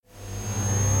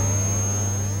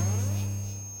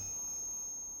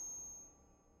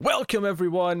Welcome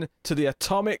everyone to the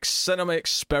Atomic Cinema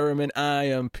Experiment. I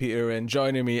am Peter, and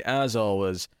joining me as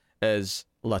always is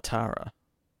Latara.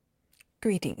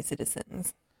 Greetings,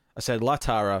 citizens. I said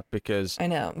Latara because... I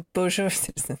know. Bonjour,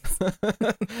 citizens.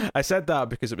 I said that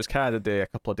because it was Canada Day a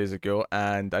couple of days ago,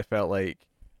 and I felt like,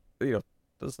 there's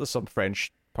some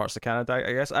French parts of Canada,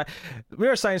 I guess.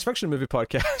 We're a science fiction movie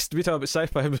podcast. We talk about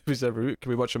sci-fi movies every week.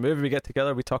 We watch a movie, we get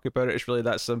together, we talk about it. It's really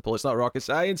that simple. It's not rocket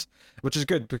science, which is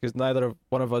good because neither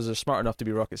one of us are smart enough to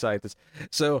be rocket scientists.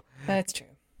 So that's true.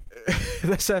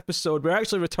 This episode, we're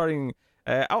actually returning.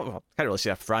 I can't really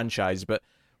say a franchise, but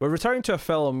we're returning to a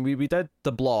film. We did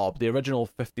The Blob, the original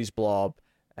 50s Blob,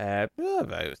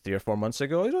 about 3 or 4 months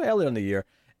ago, earlier in the year.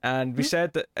 And we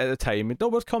said that at the time,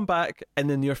 we'd come back in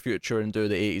the near future and do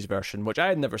the 80s version, which I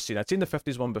had never seen. I'd seen the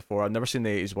 50s one before, I'd never seen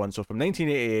the 80s one. So from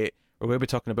 1988, we're going to be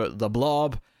talking about The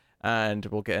Blob, and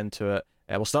we'll get into it.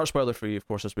 We'll start spoiler-free, of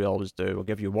course, as we always do. We'll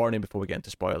give you a warning before we get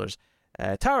into spoilers.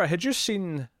 Tara, had you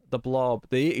seen The Blob,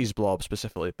 the 80s Blob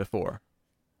specifically, before?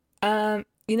 I'm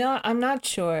not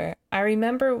sure. I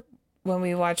remember when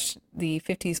we watched the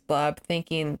 50s Blob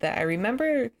thinking that I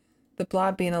remember the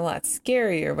Blob being a lot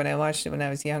scarier when I watched it when I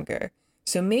was younger.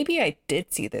 So maybe I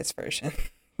did see this version.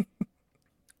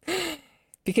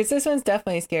 Because this one's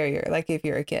definitely scarier, like if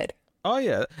you're a kid. Oh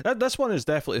yeah, this one is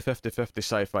definitely 50-50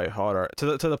 sci-fi horror,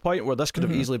 to the point where this could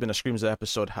have easily been a Screams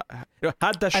episode.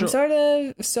 Had this show... I'm sort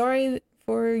of sorry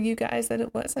for you guys that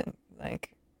it wasn't,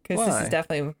 because this is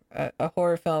definitely a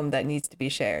horror film that needs to be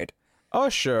shared. Oh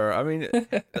sure, I mean...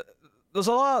 There's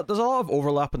a lot of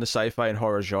overlap in the sci-fi and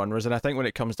horror genres, and I think when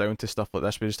it comes down to stuff like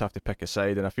this, we just have to pick a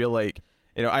side. And I feel like,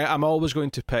 I'm always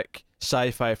going to pick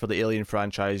sci-fi for the Alien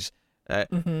franchise,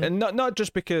 and not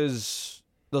just because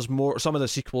there's more. Some of the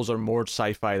sequels are more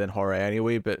sci-fi than horror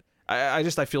anyway, but I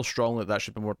feel strongly that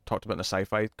should be more talked about in a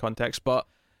sci-fi context. But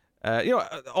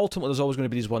ultimately, there's always going to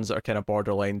be these ones that are kind of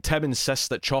borderline. Tim insists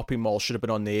that Chopping Mall should have been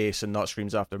on the Ace and not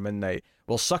Screams After Midnight.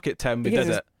 Well, suck it, Tim. We did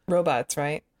it. Robots,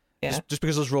 right? Yeah. Just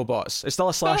because there's robots. It's still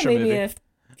a slasher movie. Maybe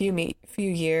in a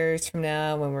few years from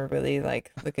now when we're really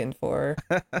looking for,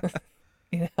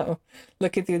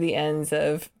 looking through the ends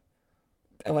of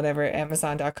whatever,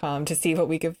 Amazon.com to see what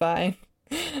we can find.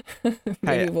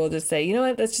 Maybe we'll just say, you know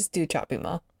what, let's just do Chopping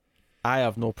Mall. I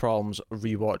have no problems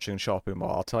rewatching Chopping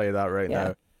Mall. I'll tell you that right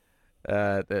now.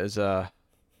 It is a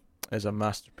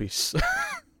masterpiece.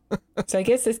 So I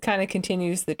guess this kind of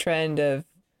continues the trend of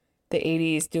the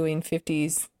 80s doing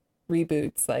 50s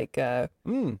reboots, like The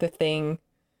Thing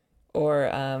or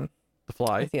The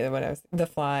Fly. What's the other one? The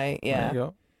Fly. Yeah.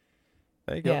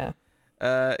 There you go.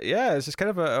 Yeah. It's just kind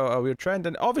of a weird trend,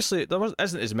 and obviously there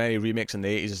isn't as many remakes in the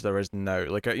 80s as there is now.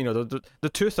 Like the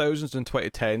 2000s and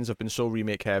 2010s have been so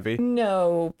remake heavy.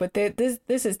 No, but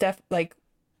this is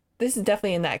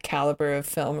definitely in that caliber of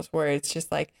films where it's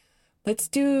just like, let's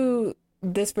do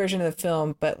this version of the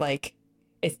film, but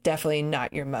it's definitely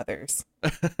not your mother's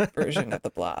version of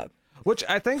the Blob. Which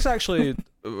I think is actually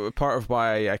part of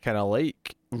why I kind of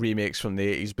like remakes from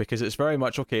the 80s, because it's very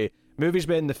much, okay, movies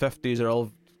made in the 50s are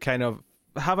all kind of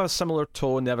have a similar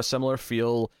tone, they have a similar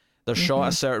feel, they're shot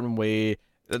a certain way,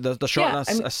 they're shot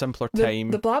in a simpler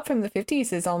time. The Blob from the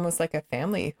 50s is almost like a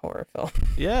family horror film.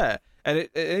 Yeah, and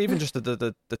it even just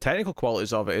the technical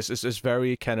qualities of it is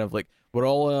very kind of like, we're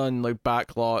all on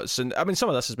back lots, and I mean some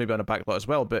of this is maybe on a back lot as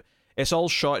well, but it's all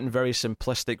shot in very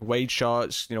simplistic wide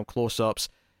shots, close-ups.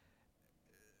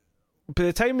 By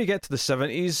the time we get to the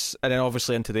 70s, and then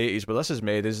obviously into the 80s where this is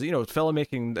made, is,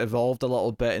 filmmaking evolved a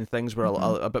little bit, and things were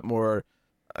a bit more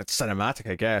cinematic,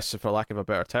 I guess, for lack of a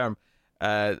better term.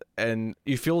 And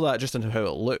you feel that just in how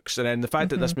it looks. And then the fact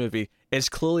that this movie is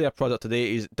clearly a product of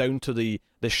the 80s, down to the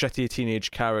shitty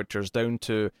teenage characters, down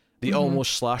to the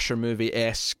almost slasher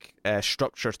movie-esque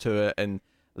structure to it, and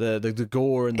the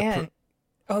gore and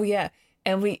oh yeah,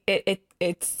 and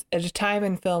it's at a time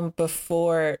in film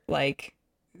before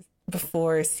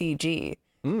CG.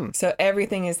 So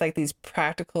everything is these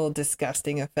practical,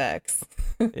 disgusting effects.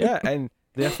 Yeah, and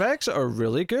the effects are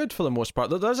really good for the most part.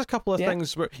 There's a couple of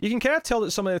things where you can kind of tell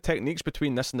that some of the techniques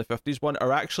between this and the 50s one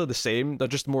are actually the same. They're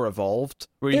just more evolved.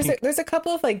 There's a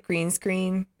couple of green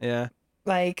screen. Yeah.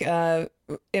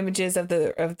 Images of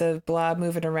the Blob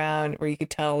moving around where you could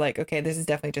tell okay, this is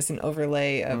definitely just an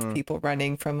overlay of people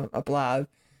running from a blob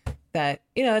that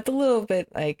it's a little bit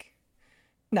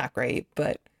not great,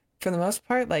 but for the most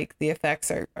part the effects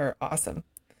are awesome.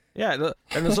 Yeah,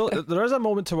 and there is a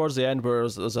moment towards the end where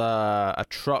there's a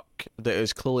truck that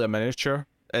is clearly a miniature,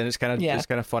 and it's kind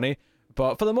of funny,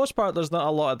 but for the most part there's not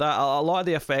a lot of that. A lot of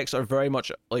the effects are very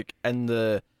much in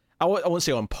the I won't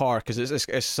say on par, because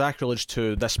it's sacrilege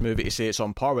to this movie to say it's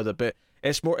on par with it, but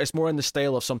It's more in the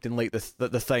style of something like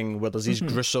the Thing, where there's these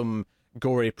gruesome,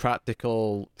 gory,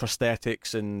 practical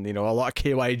prosthetics, and a lot of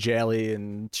KY jelly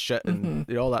and shit, and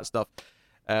all that stuff.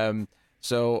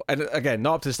 So, and again,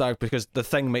 not up to the standard, because the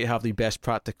Thing might have the best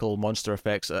practical monster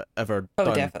effects ever done.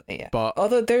 Oh, definitely, yeah. But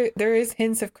although there is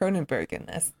hints of Cronenberg in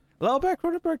this. a little bit of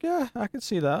Cronenberg, yeah, I can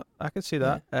see that.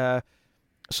 Yeah.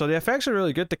 So the effects are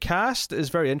really good. The cast is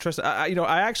very interesting.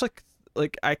 I actually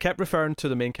I kept referring to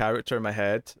the main character in my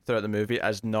head throughout the movie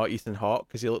as not Ethan Hawke,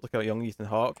 because he looked like a young Ethan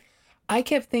Hawke. I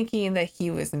kept thinking that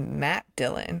he was Matt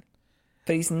Dillon,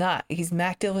 but he's not. He's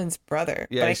Matt Dillon's brother.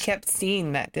 Yeah, but I kept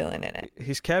seeing Matt Dillon in it.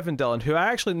 He's Kevin Dillon, who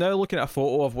I actually, now looking at a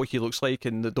photo of what he looks like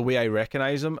and the way I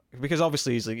recognize him, because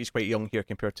obviously he's quite young here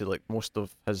compared to most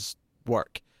of his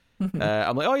work.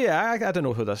 I'm like, oh yeah, I don't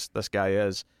know who this guy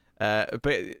is.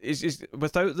 But he's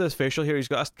without the facial hair, he's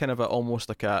got a kind of almost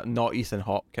like a not Ethan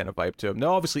Hawke kind of vibe to him.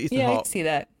 Now, obviously, Ethan Hawke I see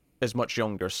that. is much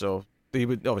younger, so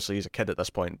he's a kid at this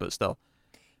point, but still.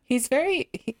 He's very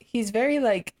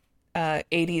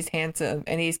 80s handsome,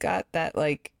 and he's got that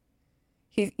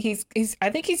he's I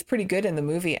think he's pretty good in the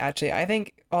movie, actually. I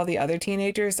think all the other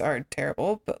teenagers are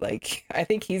terrible, but I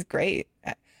think he's great.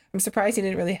 I'm surprised he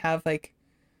didn't really have a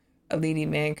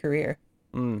leading man career.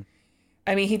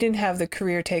 I mean, he didn't have the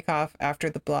career takeoff after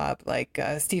the Blob like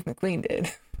Steve McQueen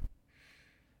did.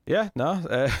 Yeah,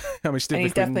 no. I mean, Steve. And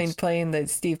he's definitely playing the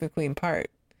Steve McQueen part.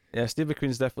 Yeah, Steve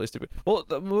McQueen's definitely Steve. Well,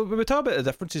 when we talk about the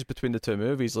differences between the two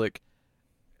movies,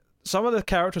 some of the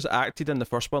characters acted in the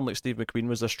first one, like Steve McQueen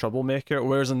was this troublemaker,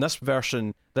 whereas in this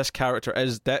version, this character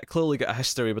is clearly got a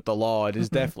history with the law. It is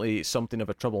definitely something of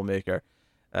a troublemaker.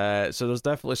 So there's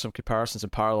definitely some comparisons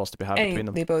and parallels to be had between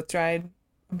them. They both ride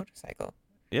a motorcycle.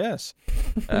 Yes.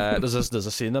 There's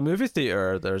a scene in a movie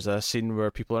theater. There's a scene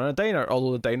where people are in a diner,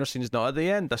 although the diner scene is not at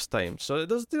the end this time. So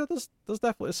there's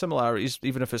definitely similarities,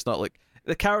 even if it's not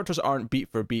the characters aren't beat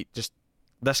for beat. Just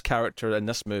this character in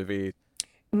this movie.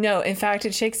 No, in fact,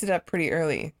 it shakes it up pretty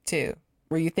early too,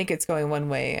 where you think it's going one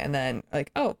way, and then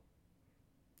oh,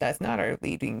 that's not our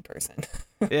leading person.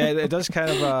 Yeah, it does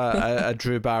kind of a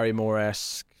Drew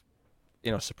Barrymore-esque,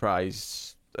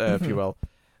 surprise, if you will.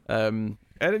 And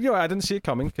I didn't see it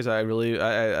coming, because I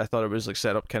thought it was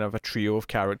set up kind of a trio of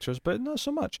characters, but not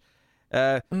so much.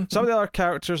 Some of the other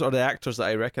characters, or the actors that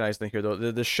I recognized in here, though,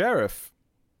 the sheriff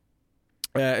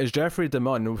is Jeffrey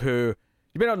DeMunn, who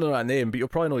you may not know that name, but you'll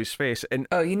probably know his face. And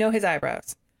you know his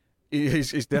eyebrows.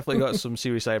 He's definitely got some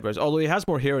serious eyebrows, although he has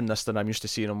more hair in this than I'm used to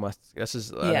seeing him with. This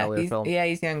is an earlier film. Yeah,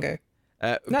 he's younger.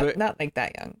 Not like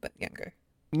that young, but younger.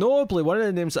 Notably, one of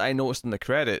the names that I noticed in the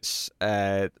credits,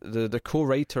 the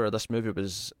co-writer of this movie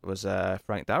was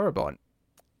Frank Darabont,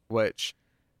 which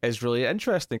is really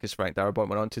interesting, because Frank Darabont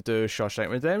went on to do Shawshank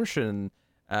Redemption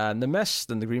and The Mist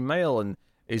and The Green Mile, and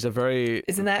he's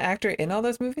Isn't that actor in all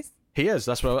those movies? He is.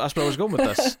 That's where I was going with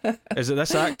this. Is that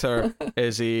this actor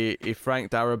is a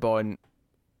Frank Darabont,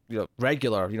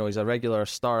 regular. He's a regular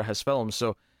star of his films.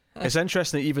 So it's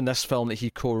interesting that even this film that he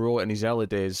co-wrote in his early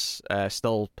days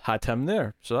still had him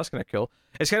there. So that's kind of cool.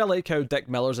 It's kind of like how Dick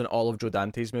Miller's in all of Joe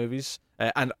Dante's movies,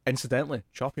 and incidentally,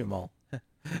 Chopping Mall.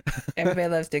 Everybody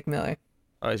loves Dick Miller.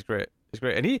 Oh, he's great. He's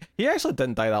great, and he actually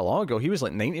didn't die that long ago. He was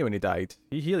 90 when he died.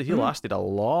 He lasted a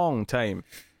long time.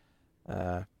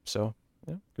 So.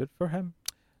 Yeah, good for him.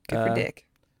 Good for Dick.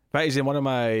 In fact, he's in one of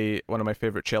my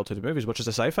favorite childhood movies, which is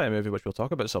a sci-fi movie, which we'll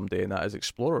talk about someday, and that is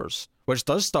Explorers, which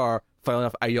does star, funnily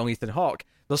enough, a young Ethan Hawke.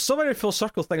 There's so many full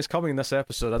circle things coming in this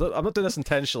episode. I'm not doing this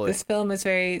intentionally. This film is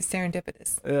very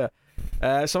serendipitous.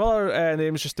 Yeah. Some other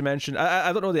names just to mention.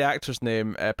 I don't know the actor's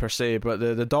name per se, but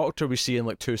the doctor we see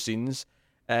in 2 scenes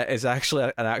is actually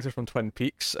an actor from Twin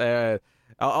Peaks.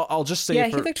 I'll just say... Yeah,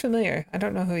 he looked familiar. I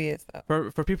don't know who he is, though.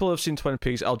 For people who have seen Twin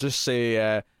Peaks, I'll just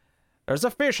say, there's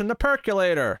a fish in the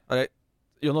percolator.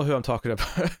 You'll know who I'm talking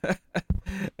about.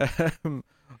 What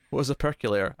was a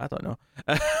percolator? I don't know.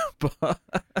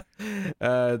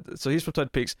 So he's from Twin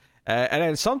Peaks. And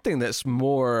then something that's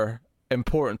more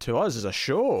important to us as a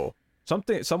show,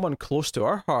 someone close to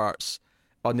our hearts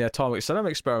on the Atomic Cinema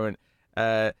Experiment.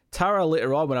 Tara,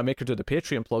 later on, when I make her do the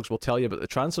Patreon plugs, will tell you about the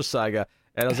Transfer Saga.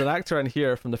 And there's an actor in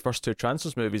here from the first 2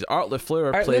 Transfers movies. Art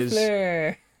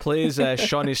LaFleur plays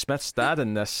Shawnee Smith's dad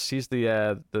in this. He's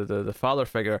the father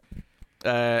figure.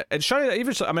 And Shawnee,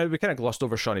 we kind of glossed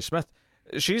over Shawnee Smith.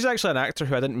 She's actually an actor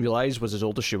who I didn't realise was as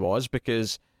old as she was,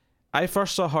 because I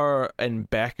first saw her in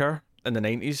Becker in the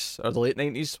 90s, or the late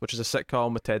 90s, which is a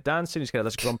sitcom with Ted Danson. He's kind of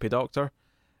this grumpy doctor.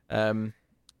 Did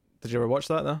you ever watch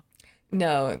that, though?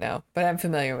 No, but I'm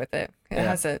familiar with it. It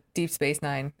has a Deep Space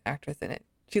Nine actress in it.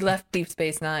 She left Deep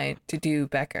Space Nine to do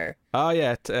Becker. Oh,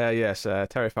 yeah. Yes,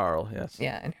 Terry Farrell, yes.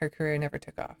 Yeah, and her career never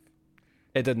took off.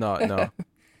 It did not. No.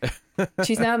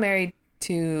 She's now married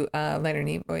to Leonard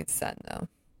Nimoy's son, though.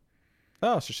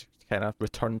 Oh, so she kind of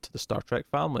returned to the Star Trek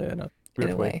family in a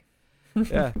weird way.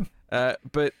 Yeah.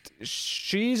 But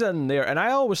she's in there, and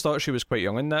I always thought she was quite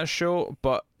young in that show,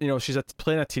 but, you know, she's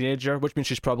playing a teenager, which means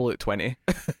she's probably like 20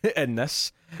 in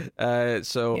this.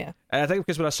 So, yeah. And I think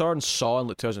because when I saw her in Saw in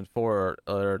like 2004,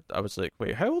 I was like,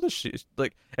 wait, how old is she?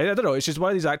 Like, I don't know, she's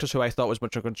one of these actors who I thought was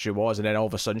much younger than she was, and then all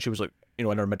of a sudden she was like, you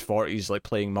know, in her mid-40s, like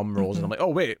playing mum roles, and I'm like, oh,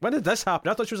 wait, when did this happen?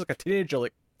 I thought she was like a teenager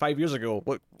like 5 years ago.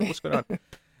 What's going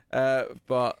on?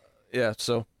 But, yeah,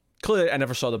 so... Clearly, I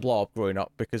never saw the Blob growing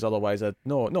up because otherwise I'd...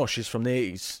 No, she's from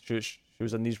the 80s. She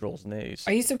was in these roles in the 80s.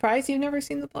 Are you surprised you've never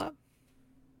seen the Blob?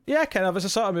 Yeah, kind of. It's a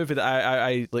sort of movie that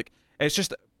I like. It's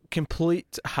just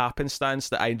complete happenstance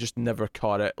that I just never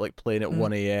caught it, like, playing at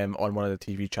 1 a.m. on one of the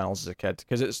TV channels as a kid.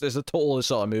 Because it's a totally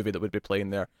sort of movie that would be playing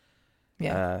there.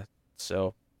 Yeah.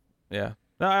 So, yeah.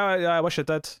 No, I wish I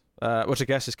did. Which I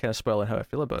guess is kind of spoiling how I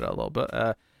feel about it a little bit.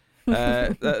 I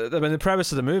mean, the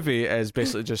premise of the movie is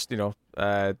basically just, you know,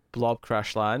 Blob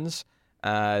crash lands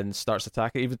and starts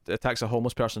attacking. Even attacks a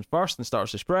homeless person first and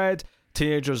starts to spread.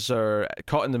 Teenagers are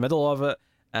caught in the middle of it,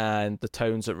 and the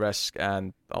town's at risk.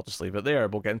 And I'll just leave it there.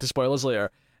 We'll get into spoilers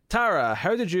later. Tara,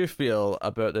 how did you feel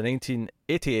about the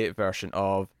 1988 version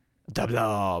of The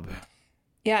Blob?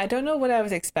 Yeah, I don't know what I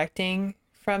was expecting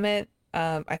from it.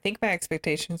 I think my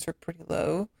expectations were pretty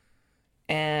low.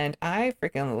 And I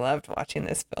freaking loved watching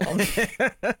this film.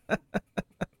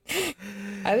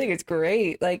 I think it's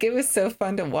great. Like, it was so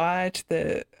fun to watch.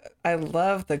 I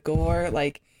love the gore.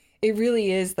 Like, it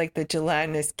really is like the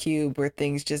gelatinous cube where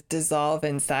things just dissolve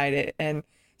inside it. And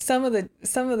some of the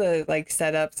like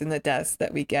setups and the deaths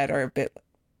that we get are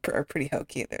pretty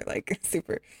hokey. They're like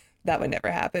super. That would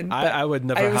never happen. But I would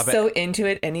never. I was so into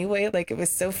it anyway. Like, it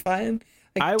was so fun.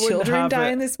 Like, children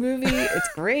die in this movie.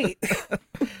 It's great.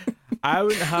 I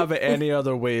wouldn't have it any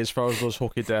other way as far as those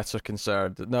hokey deaths are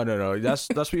concerned. No. That's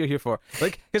what you're here for.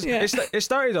 Like, because it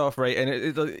started off right, and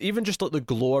it even just like the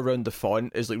glow around the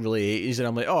font is like really 80s, and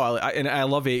I'm like, oh, I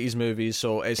love 80s movies,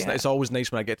 so it's always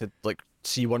nice when I get to like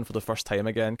see one for the first time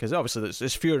again, because obviously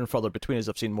it's fewer and further between as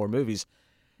I've seen more movies.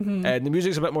 Mm-hmm. And the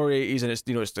music's a bit more 80s, and it's,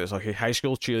 you know, it's like high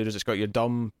school cheerleaders. It's got your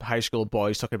dumb high school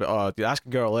boys talking about, oh, you ask a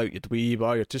girl out, you dweeb,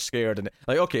 oh, you're too scared, and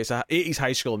like, okay, it's a 80s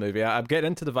high school movie. I'm getting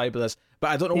into the vibe of this,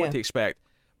 but I don't know what to expect.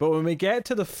 But when we get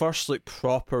to the first like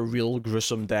proper, real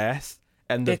gruesome death,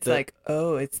 and it's like,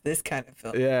 oh, it's this kind of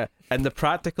film. Yeah, and the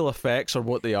practical effects are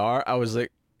what they are. I was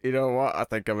like, you know what? I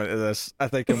think I'm into this. I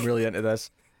think I'm really into this.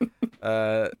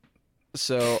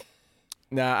 So,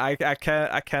 I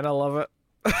kind of love it.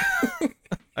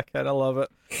 I kind of love it.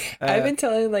 I've been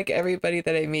telling like everybody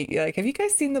that I meet, like, have you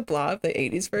guys seen the Blob, the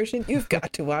 80s version? You've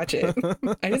got to watch it.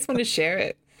 I just want to share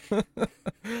it.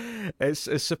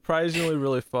 It's surprisingly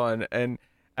really fun, and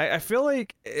I feel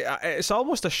like it's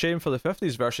almost a shame for the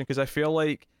 50s version, because I feel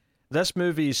like this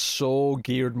movie is so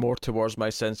geared more towards my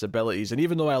sensibilities, and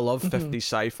even though I love 50s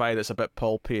sci-fi that's a bit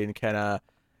pulpy and kind of,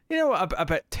 you know, a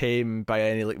bit tame by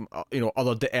any, like, you know,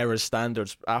 other era's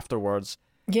standards afterwards.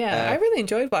 Yeah, I really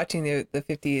enjoyed watching the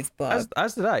 50s Blob.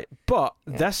 As did I. But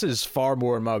this is far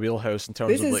more in my wheelhouse in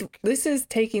terms of like... This is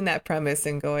taking that premise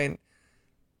and going,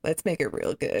 let's make it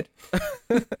real good.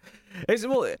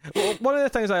 Well, one of the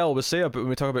things I always say about when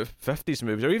we talk about 50s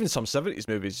movies, or even some 70s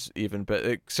movies even, but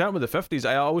certainly with the 50s,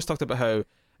 I always talked about how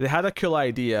they had a cool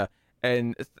idea,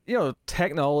 and, you know,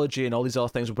 technology and all these other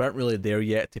things weren't really there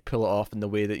yet to pull it off in the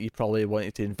way that you probably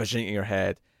wanted to envision it in your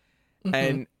head. Mm-hmm.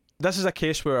 And this is a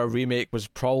case where a remake was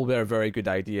probably a very good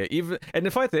idea. And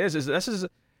the fact is this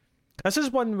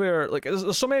is one where, like,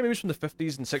 there's so many movies from the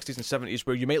 50s and 60s and 70s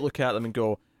where you might look at them and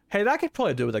go, hey, that could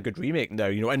probably do with a good remake now,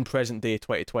 you know, in present day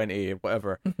 2020 or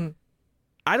whatever. Mm-hmm.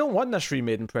 I don't want this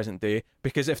remade in present day,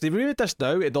 because if they remade this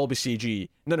now, it'd all be CG.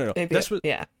 No. This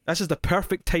is the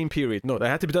perfect time period. No, that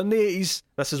had to be done in the 80s.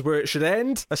 This is where it should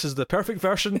end. This is the perfect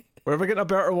version. We're ever getting a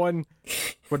better one,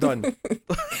 we're done.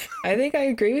 I think I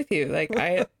agree with you. Like,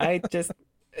 I just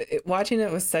watching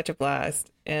it was such a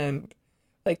blast, and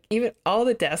like even all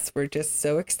the deaths were just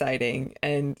so exciting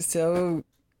and so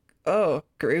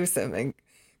gruesome and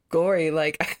gory.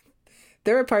 Like,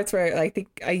 there were parts where I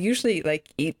think I usually like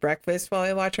eat breakfast while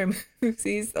I watch our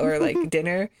movies, or like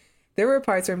dinner. There were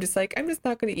parts where I'm just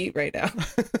not going to eat right now.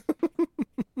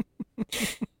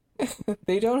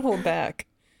 They don't hold back.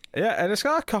 Yeah, and it's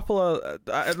got a couple of...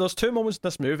 there's two moments in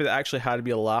this movie that actually had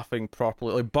me laughing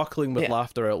properly, like buckling with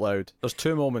laughter out loud. There's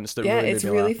two moments that really made me laugh. Yeah, it's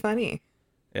really funny.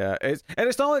 Yeah,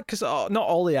 it's not like... Because not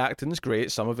all the acting's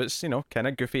great. Some of it's, you know, kind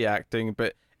of goofy acting,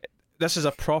 but this is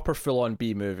a proper full-on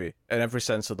B movie in every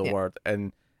sense of the word.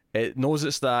 And It knows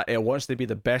it's that. It wants to be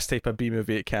the best type of B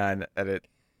movie it can, and it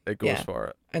goes for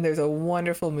it. And there's a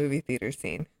wonderful movie theater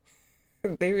scene.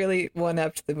 They really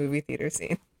one-upped the movie theater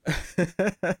scene.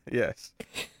 Yes.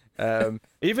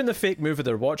 Even the fake movie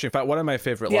they're watching. In fact, one of my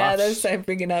favorite Yeah, laughs. that's I'm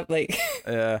bringing up like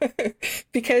Yeah.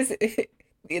 because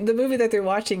the movie that they're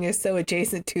watching is so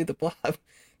adjacent to the Blob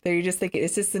that you're just thinking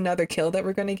it's just another kill that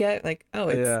we're going to get. Like, oh,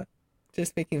 it's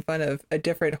just making fun of a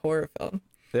different horror film.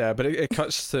 Yeah, but it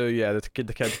cuts to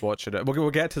the kids watching it.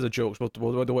 We'll get to the jokes. We'll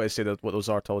don't want to say what those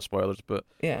are till spoilers, but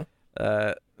yeah.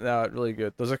 No, really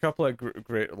good. There's a couple of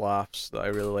great laughs that I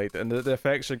really liked, and the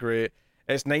effects are great.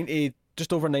 It's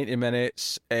just over 90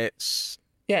 minutes. It's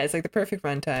like the perfect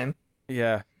runtime.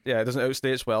 Yeah, it doesn't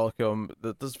outstay its welcome.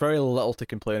 There's very little to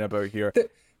complain about here.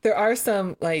 There are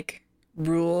some like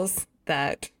rules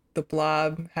that the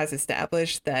Blob has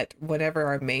established that whenever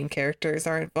our main characters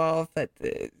are involved, that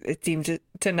it seems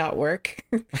to not work.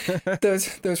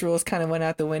 those rules kind of went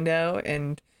out the window,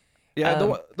 and yeah,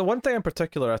 the one thing in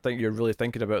particular I think you're really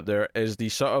thinking about there is the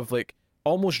sort of like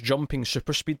almost jumping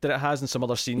super speed that it has in some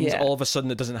other scenes. Yeah. All of a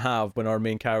sudden it doesn't have when our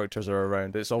main characters are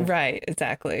around. It's all right,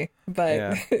 exactly. But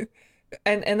yeah.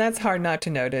 and that's hard not to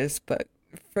notice. But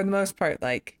for the most part,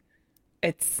 like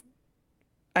it's.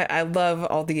 I love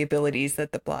all the abilities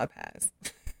that the Blob has.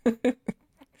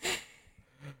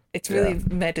 It's really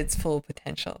met its full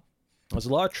potential. There's a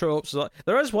lot of tropes.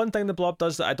 There is one thing the Blob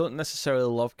does that I don't necessarily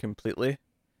love completely.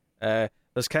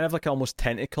 There's kind of like almost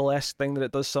tentacle-esque thing that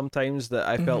it does sometimes that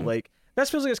I felt like this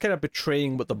feels like it's kind of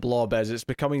betraying what the Blob is. It's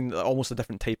becoming almost a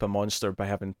different type of monster by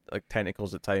having like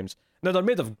tentacles at times. Now they're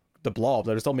made of the Blob.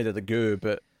 They're still made of the goo,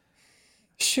 but.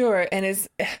 Sure, and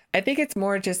I think it's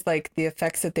more just like the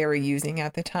effects that they were using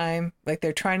at the time. Like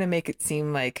they're trying to make it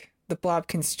seem like the Blob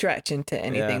can stretch into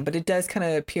anything, but it does kind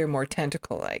of appear more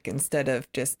tentacle-like instead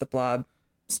of just the Blob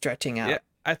stretching out. Yeah,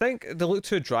 I think they look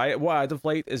too dry. What I'd have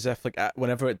liked is if like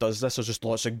whenever it does this, there's just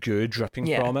lots of goo dripping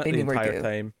from it the entire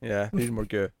time. Yeah, they need more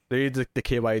goo. They need the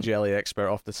KY jelly expert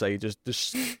off the side,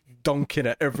 just dunking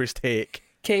it every take.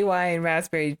 KY and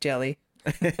raspberry jelly.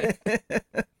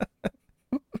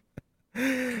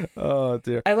 Oh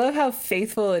dear. I love how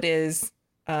faithful it is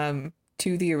to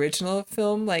the original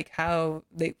film, like how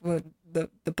when the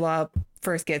Blob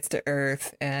first gets to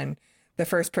Earth and the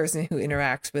first person who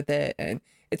interacts with it, and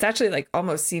it's actually like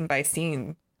almost scene by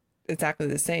scene exactly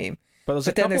the same. But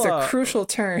then there's a crucial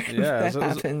turn that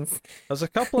happens. There's a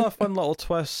couple of fun little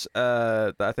twists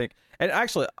that I think, and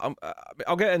actually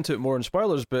I'll get into it more in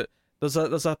spoilers, but there's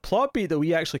a plot beat that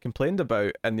we actually complained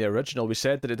about in the original. We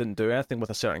said that it didn't do anything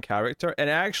with a certain character, and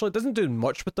it actually doesn't do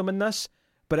much with them in this,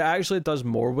 but it actually does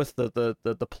more with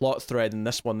the plot thread in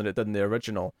this one than it did in the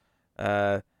original.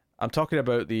 I'm talking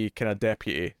about the kind of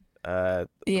deputy. But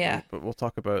we'll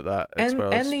talk about that as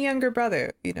well. And the younger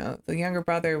brother. The younger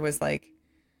brother was like,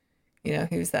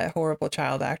 he was that horrible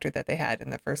child actor that they had in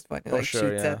the first one who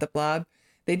shoots at the Blob.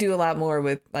 They do a lot more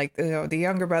with like, the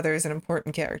younger brother is an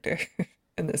important character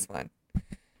in this one.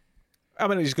 I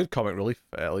mean, he's good comic relief,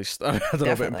 at least. I don't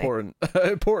know about important.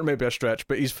 Important may be a stretch,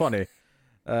 but he's funny.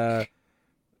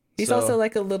 He's also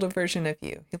like a little version of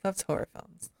you. He loves horror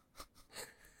films.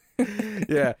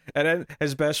 Yeah, and then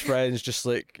his best friend's just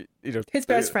like, his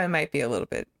best friend might be a little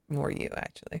bit more you,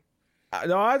 actually.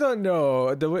 No, I don't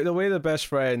know. The way the best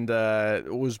friend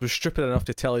was stupid enough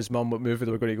to tell his mum what movie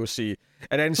they were going to go see,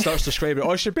 and then starts describing,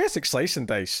 oh, she's basic slice and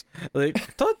dice.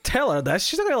 Like, don't tell her this.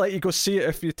 She's not going to let you go see it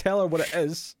if you tell her what it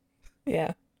is.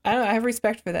 Yeah, I don't know. I have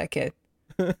respect for that kid.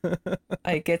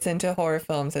 Like, gets into horror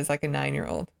films as like a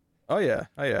 9-year-old. Oh yeah,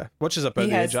 which is about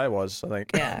the age I was, I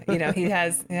think. Yeah, he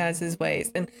has his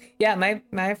ways, and yeah,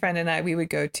 my friend and I, we would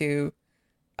go to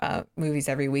movies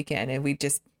every weekend, and we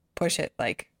just push it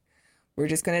like we're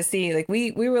just gonna see. Like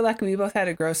we were lucky, we both had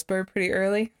a growth spurt pretty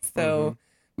early, so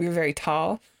we were very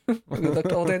tall. We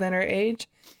looked older than our age,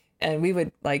 and we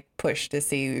would like push to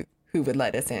see who would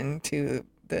let us into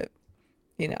the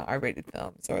R-rated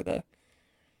films or the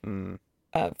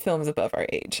films above our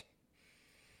age.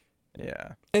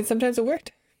 Yeah. And sometimes it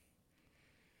worked.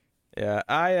 Yeah,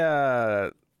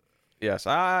 I'm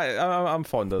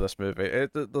fond of this movie.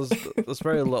 There's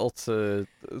very little to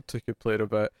complain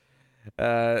about.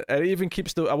 It even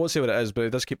keeps I won't say what it is, but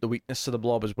it does keep the weakness to the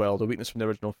Blob as well. The weakness from the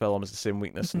original film is the same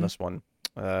weakness in this one.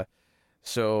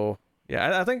 So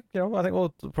yeah, I think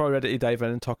we'll probably ready to dive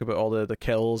in and talk about all the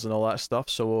kills and all that stuff.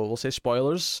 So we'll say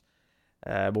spoilers.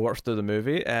 We'll work through the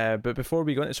movie. But before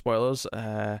we go into spoilers,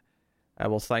 I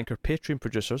will thank our Patreon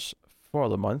producers for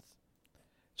the month.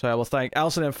 So I will thank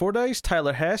Alison M. Fordyce,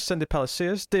 Tyler Hess, Cindy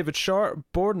Palacios, David Short,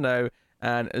 Board Now,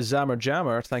 and Zammer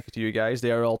Jammer. Thank you to you guys.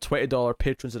 They are all $20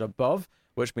 patrons and above.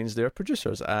 which means they're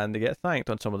producers and they get thanked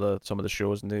on some of the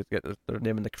shows, and they get their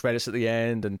name in the credits at the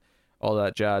end and all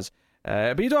that jazz.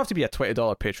 But you don't have to be a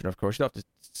 $20 patron, of course. You don't have to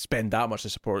spend that much to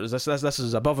support. This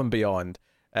is above and beyond.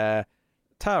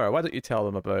 Tara, why don't you tell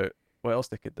them about what else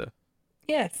they could do?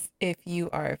 Yes, if you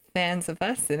are fans of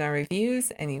us and our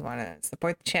reviews and you want to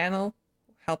support the channel,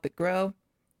 help it grow,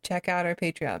 check out our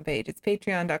Patreon page. It's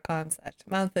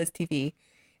patreon.com/MouthBuzzTV,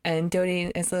 and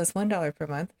donating as low as $1 per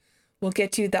month will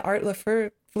get you the Art LaFleur.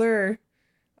 Oh,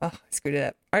 I screwed it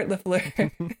up. Art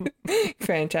LaFleur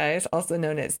franchise, also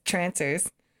known as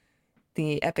Trancers,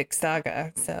 the epic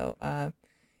saga. So,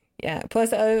 yeah,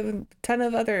 plus a ton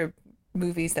of other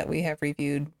movies that we have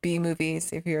reviewed, B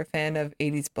movies. If you're a fan of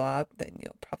 80s Blob, then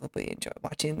you'll probably enjoy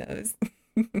watching those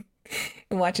and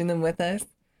watching them with us.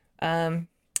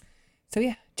 So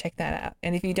yeah, check that out.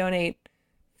 And if you donate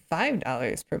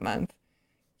 $5 per month,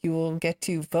 you will get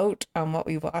to vote on what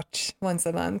we watch once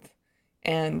a month,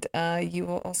 and you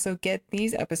will also get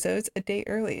these episodes a day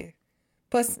early,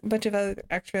 plus a bunch of other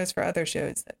extras for other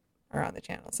shows that are on the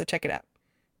channel. So check it out.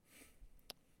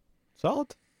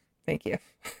 Solid. Thank you.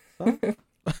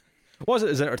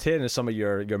 Wasn't as entertaining as some of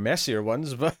your messier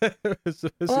ones, but well,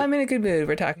 I'm in a good mood.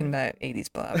 We're talking about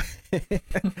 80s Blob.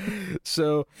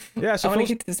 So yeah, so I want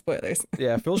to get to the spoilers.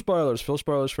 Yeah, full spoilers for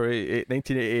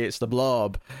 1988's The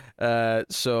Blob.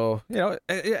 So you know,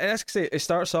 as I say, it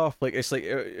starts off like it's like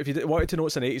if you wanted to know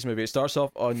it's an 80s movie, it starts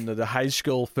off on the high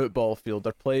school football field.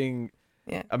 They're playing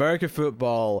American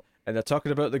football, and they're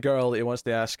talking about the girl that he wants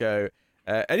to ask out.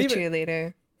 And even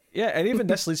cheerleader. Yeah, and even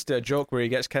this leads to a joke where he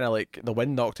gets kind of like the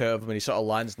wind knocked out of him and he sort of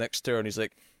lands next to her and he's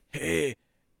like, "Hey,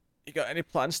 you got any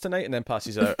plans tonight?" and then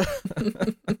passes out.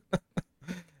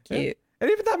 Cute. And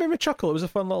even that made me chuckle. It was a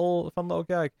fun little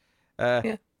gag.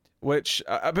 Which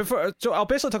so I'll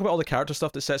basically talk about all the character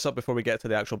stuff that sets up before we get to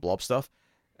the actual Blob stuff.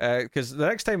 Because the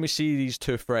next time we see these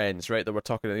two friends, right, that we're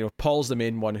talking, you know, Paul's the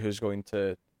main one who's going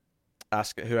to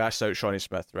asks out Shawnee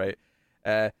Smith, right?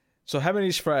 So him and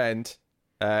his friend.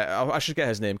 I should get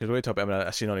his name because we talked about him.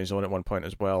 I seen on his own at one point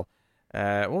as well.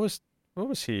 What was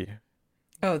he?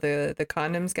 Oh, the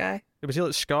condoms guy. Was he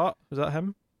like Scott? Was that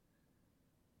him?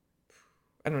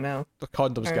 I don't know. The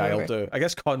condoms guy will do. I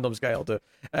guess condoms guy will do.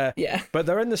 Yeah. But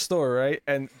they're in the store, right?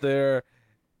 And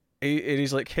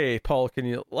he's like, "Hey, Paul, can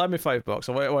you lend me $5?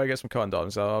 I want to get some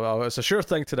condoms. It's a sure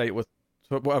thing tonight with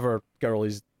whatever girl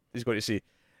he's going to see."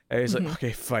 And he's like,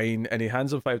 "Okay, fine." And he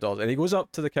hands him $5, and he goes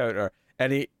up to the counter.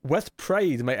 And he, with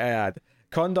pride, might I add,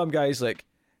 condom guy's like,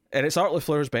 and it's Art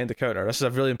LaFleur's behind the counter. This is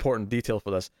a really important detail for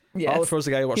this. Yes. Art LaFleur's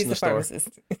the guy who works in the store. Pharmacist.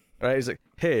 Right? He's like,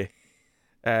 "Hey,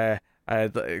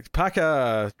 pack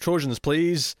of Trojans,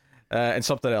 please, and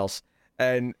something else."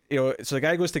 And you know, so the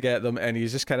guy goes to get them, and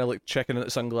he's just kind of like checking out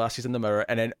the sunglasses in the mirror,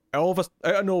 and then out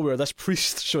of nowhere, this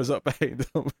priest shows up behind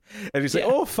him, and he's like,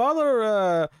 "Oh,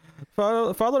 Father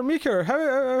Meeker, how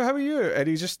are you?" And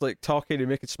he's just like talking and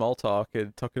making small talk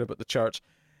and talking about the church,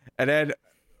 and then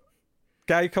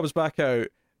guy comes back out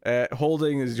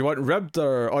holding, "Do you want ribbed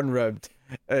or unribbed?"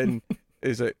 And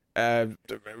he's like,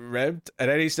 "Ribbed." And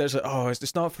then he says, like, "Oh,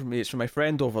 it's not for me, it's for my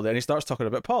friend over there." And he starts talking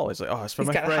about Paul. He's like, "Oh, it's for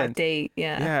my friend." He's got a hot date,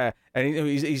 yeah. And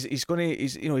he's he's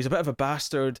a bit of a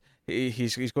bastard.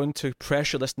 He's going to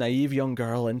pressure this naive young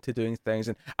girl into doing things.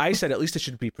 And I said at least it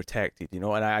should be protected, you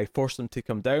know. And I forced them to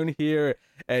come down here,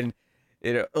 and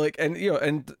you know, like, and you know,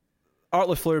 and Art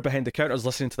LaFleur behind the counter is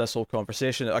listening to this whole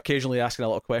conversation, occasionally asking a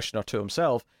little question or two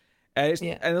himself. And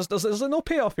there's no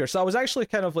payoff here. So I was actually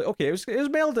kind of like, okay, it was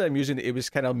mildly amusing that he was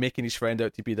kind of making his friend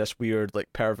out to be this weird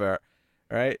like pervert,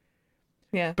 right?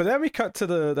 Yeah. But then we cut to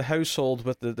the household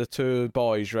with the two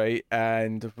boys, right?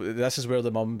 And this is where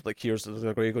the mum like hears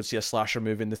they're going to go see a slasher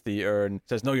movie in the theater and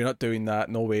says, "No, you're not doing that.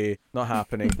 No way, not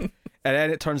happening." And then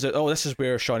it turns out, oh, this is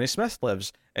where Shawnee Smith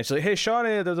lives. And she's like, "Hey,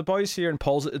 Shawnee, there's the boys here." And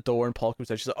Paul's at the door, and Paul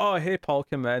comes in. She's like, "Oh, hey, Paul,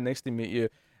 come in. Nice to meet you.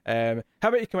 How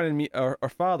about you come in and meet our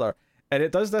father?" And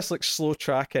it does this like slow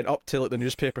tracking up to like the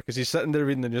newspaper because he's sitting there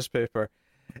reading the newspaper.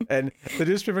 And the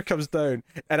newspaper comes down,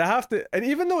 and I have to, and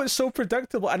even though it's so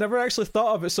predictable, I never actually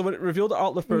thought of it. So when it revealed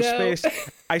Art LaFleur's face,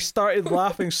 I started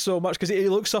laughing so much because he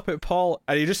looks up at Paul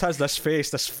and he just has this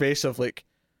face of like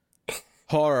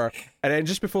horror. And then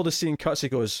just before the scene cuts, he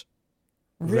goes,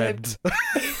 "Ribbed."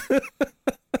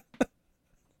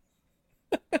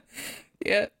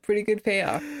 Yeah, pretty good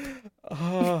payoff.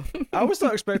 I was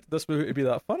not expecting this movie to be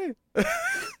that funny.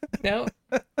 No.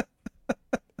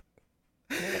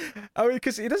 I mean,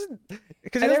 because he doesn't.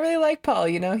 I really like Paul.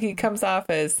 You know, he comes off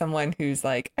as someone who's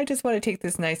like, I just want to take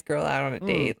this nice girl out on a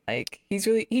date. Like,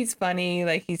 he's funny.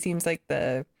 Like, he seems like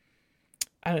the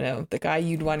guy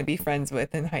you'd want to be friends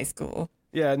with in high school.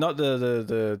 Yeah, not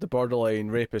the borderline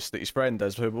rapist that his friend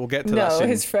is. We'll get to that No, scene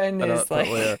his friend is like,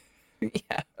 later.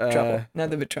 trouble,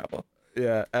 nothing but trouble.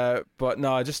 Yeah, but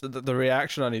no, just the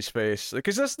reaction on his face,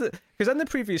 because in the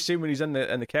previous scene when he's in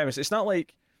the chemist, it's not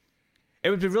like it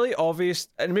would be really obvious,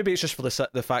 and maybe it's just for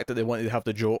the fact that they wanted to have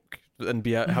the joke and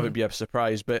have it be a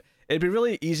surprise, but it'd be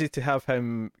really easy to have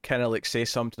him kind of like say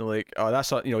something like, "Oh,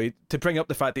 that's not," to bring up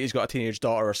the fact that he's got a teenage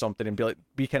daughter or something, and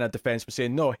be kind of defensive,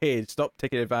 saying, "No, hey, stop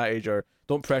taking advantage or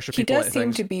don't pressure people." He does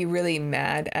seem to be really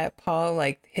mad at Paul,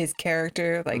 like his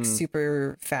character, like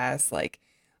super fast, like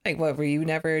what, were you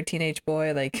never a teenage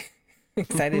boy, like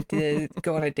excited to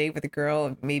go on a date with a girl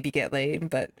and maybe get laid?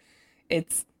 But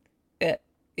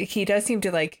he does seem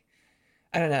to, like,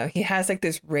 I don't know, he has like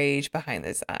this rage behind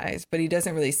his eyes, but he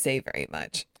doesn't really say very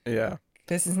much. Yeah,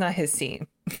 this is not his scene.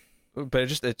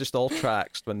 But it just all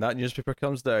tracks when that newspaper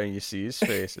comes down and you see his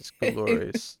face. It's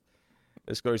glorious.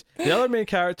 It's glorious. The other main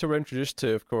character we're introduced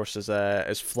to, of course,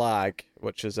 is Flag,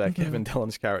 which is Kevin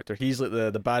Dillon's character. He's like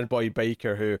the bad boy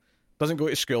biker who doesn't go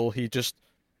to school. He just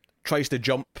tries to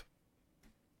jump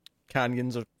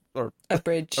canyons or a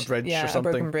bridge, or something. A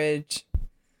broken bridge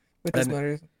with his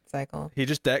motorcycle. He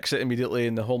just decks it immediately,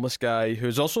 and the homeless guy,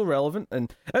 who's also relevant.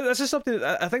 And this is something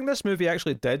that I think this movie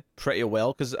actually did pretty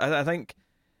well, because I think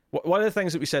one of the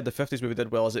things that we said the 50s movie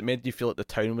did well is it made you feel like the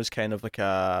town was kind of like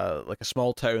a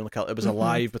small town, it was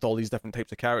alive with all these different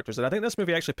types of characters. And I think this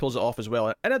movie actually pulls it off as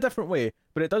well, in a different way,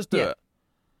 but it does do it.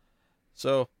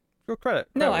 So, go credit.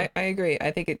 No, I agree.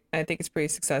 I think it's pretty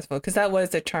successful, because that was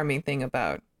the charming thing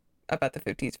about the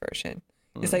 50s version.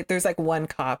 It's like there's like one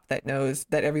cop that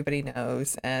everybody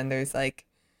knows, and there's like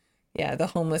the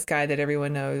homeless guy that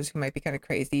everyone knows who might be kind of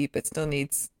crazy but still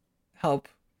needs help.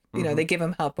 They give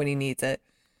him help when he needs it.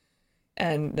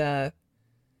 And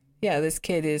this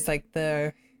kid is like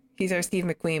he's our Steve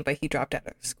McQueen, but he dropped out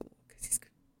of school because he's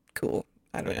cool.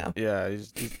 I don't know. Yeah,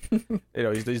 he's he's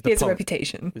the he has punk. a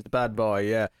reputation. He's the bad boy.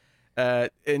 Yeah.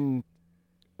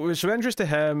 So we introduced to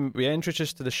him. We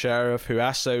introduced to the sheriff, who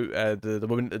asks out the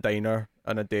woman at the diner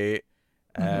on a date.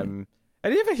 And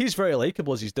even he's very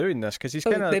likable as he's doing this, because he's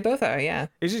kind of. They both are, yeah.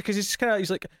 He's like,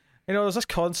 there's this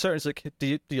concert. It's like,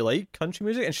 do you like country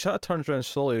music? And she sort of turns around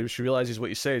slowly. She realizes what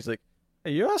he says. Like,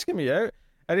 hey, you're asking me out?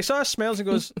 And he sort of smiles and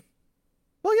goes,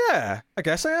 well, yeah, I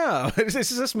guess I am. It's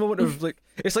just this moment of like,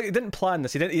 it's like he didn't plan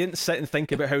this. He didn't sit and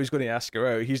think about how he's going to ask her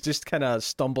out. He's just kind of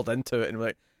stumbled into it and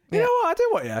like, you know what? I do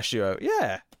want to ask you out.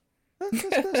 Yeah, let's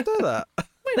do that.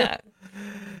 Why not?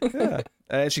 Yeah.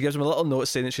 And she gives him a little note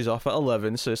saying that she's off at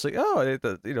 11. So it's like,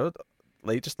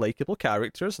 just likable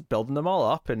characters, building them all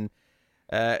up, and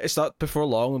it's not before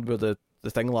long where the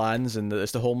thing lands, and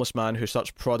it's the homeless man who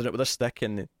starts prodding it with a stick,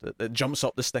 and it jumps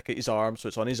up the stick at his arm, so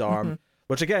it's on his arm,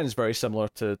 which again is very similar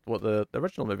to what the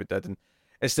original movie did. And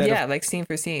instead like scene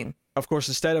for scene. Of course,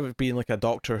 instead of it being like a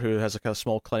doctor who has like a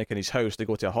small clinic in his house, they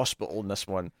go to a hospital in this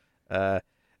one.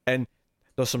 And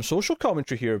there's some social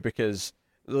commentary here, because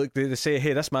like they say,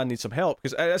 hey, this man needs some help,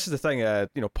 because this is the thing.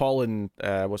 Paul and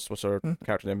what's her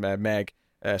character name, Meg,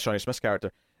 Shawnee Smith's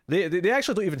character. They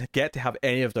actually don't even get to have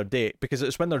any of their date, because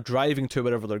it's when they're driving to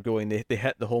wherever they're going, they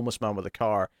hit the homeless man with a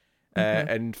car.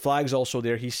 And Flag's also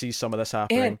there. He sees some of this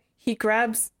happening. And he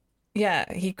grabs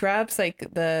like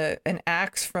an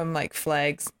axe from like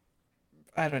Flag's,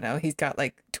 I don't know, he's got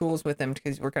like tools with him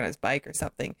because he's working on his bike or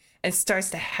something, and starts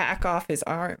to hack off his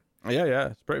arm. Yeah,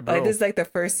 it's pretty brutal. Like, this is like the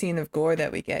first scene of gore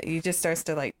that we get. He just starts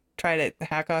to like try to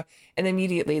hack off, and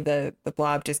immediately the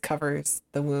blob just covers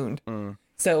the wound.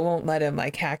 So it won't let him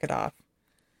like hack it off.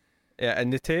 Yeah,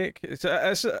 and they take.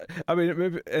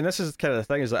 Maybe, and this is kind of the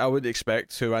thing, is that I would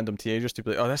expect two random teenagers to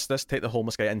be like, "Oh, let's take the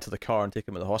homeless guy into the car and take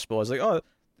him to the hospital." I was like, "Oh,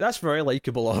 that's very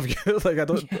likable of you." Like, I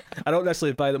don't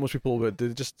necessarily buy that most people would. They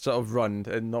just sort of run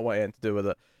and not want anything to do with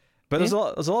it. But there's a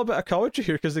little bit of commentary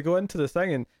here, because they go into the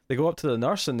thing and they go up to the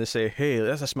nurse and they say, "Hey,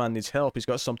 this man needs help. He's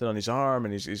got something on his arm,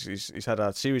 and he's had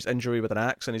a serious injury with an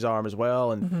axe in his arm as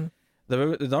well." And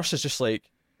the nurse is just like,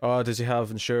 "Oh, does he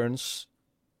have insurance?"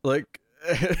 Like,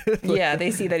 yeah, they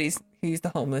see that he's the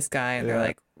homeless guy, and they're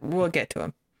like, "We'll get to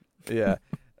him." Yeah.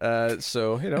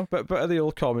 So but of the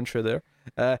old commentary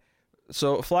there.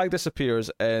 So Flag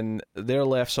disappears, and they're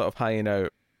left sort of hanging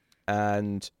out,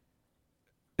 and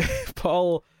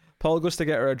Paul goes to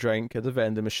get her a drink at the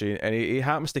vending machine, and he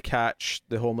happens to catch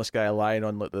the homeless guy lying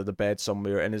on like the bed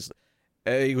somewhere, and he's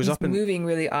up and moving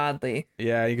really oddly.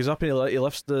 Yeah, he goes up and he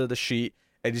lifts the sheet,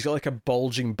 and he's got like a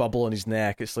bulging bubble on his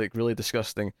neck. It's like really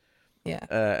disgusting. Yeah.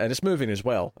 And it's moving as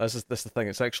well. That's the thing.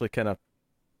 It's actually kind of,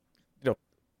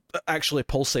 actually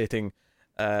pulsating.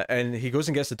 And he goes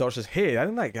and gets the doctor, says, "Hey, I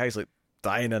think that guy's like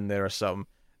dying in there or something."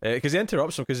 Because he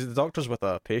interrupts him because the doctor's with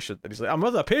a patient, and he's like, "I'm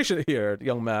with a patient here,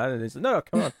 young man," and he's like, "No,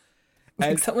 come on."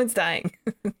 And someone's dying.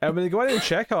 and when they go in and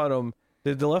check on him,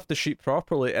 they lift the sheet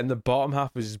properly, and the bottom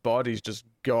half of his body's just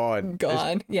gone.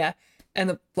 Yeah, and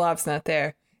the blob's not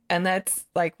there, and that's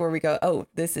like where we go, oh,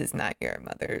 this is not your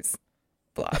mother's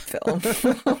Blob film.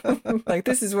 Like,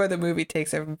 this is where the movie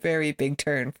takes a very big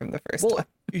turn from the first one.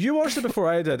 You watched it before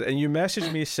I did, and you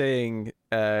messaged me saying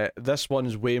this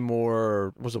one's way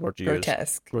more, what was the word you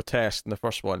used? Grotesque than the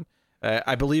first one.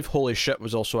 I believe "holy shit"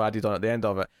 was also added on at the end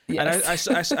of it. Yes.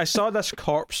 And I saw this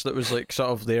corpse that was like sort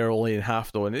of there only in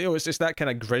half though, and it's that kind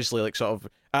of grisly, like sort of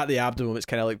at the abdomen. It's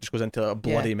kind of like just goes into a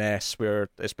bloody mess where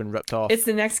it's been ripped off. It's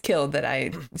the next kill that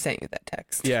I sent you that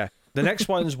text. Yeah, the next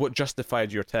one's what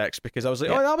justified your text, because I was like,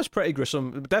 oh, that was pretty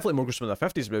gruesome, definitely more gruesome than a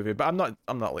 '50s movie, but I'm not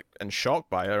like in shock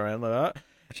by it or anything like that.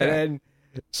 Sure. And then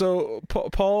so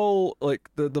Paul, like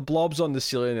the blob's on the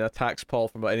ceiling and attacks Paul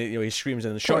from, and he screams,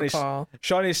 and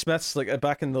Shawnee Smith's like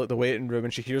back in the waiting room,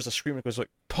 and she hears a scream and goes like,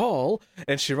 "Paul!"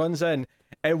 and she runs in,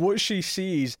 and what she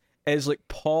sees is like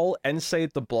Paul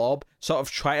inside the blob, sort of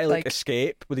trying to like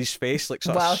escape with his face like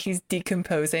sort while of he's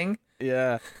decomposing.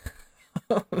 Yeah.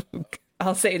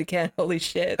 I'll say it again. Holy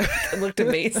shit! It looked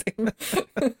amazing.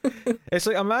 It's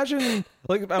like imagine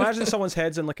someone's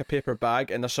head's in like a paper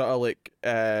bag, and they're sort of like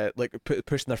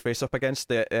pushing their face up against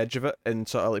the edge of it and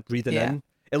sort of like breathing in.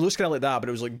 It looks kind of like that, but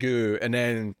it was like goo, and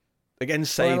then like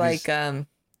inside. Or like,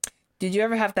 did you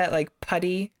ever have that like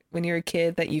putty when you were a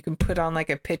kid that you can put on like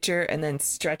a pitcher and then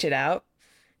stretch it out?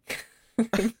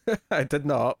 I did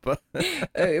not, but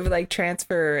it would like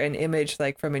transfer an image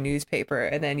like from a newspaper,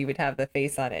 and then you would have the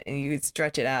face on it, and you would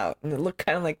stretch it out, and it looked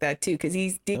kind of like that too, because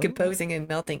he's decomposing and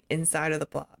melting inside of the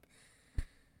blob.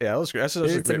 Yeah, that was great. It's a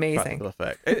great amazing practical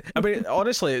effect. I mean,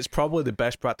 honestly, it's probably the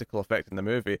best practical effect in the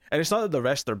movie, and it's not that the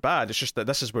rest are bad. It's just that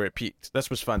this is where it peaked. This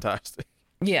was fantastic.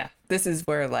 Yeah, this is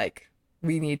where like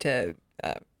we need to,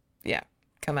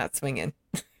 come out swinging.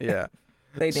 Yeah,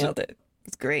 they nailed it.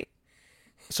 It's great.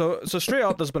 So straight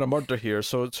up, there's been a murder here.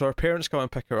 So her parents come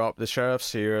and pick her up. The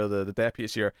sheriff's here, the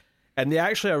deputy's here, and they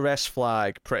actually arrest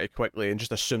Flag pretty quickly and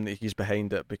just assume that he's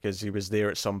behind it because he was there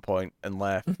at some point and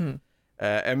left. Mm-hmm.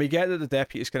 And we get that the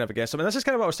deputy's kind of against him. And this is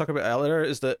kind of what I was talking about earlier,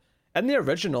 is that in the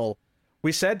original,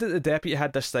 we said that the deputy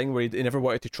had this thing where he never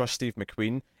wanted to trust Steve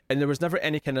McQueen, and there was never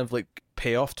any kind of like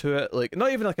payoff to it. Like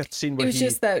not even like a scene where it was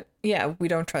just that we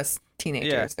don't trust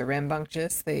teenagers. Yeah. They're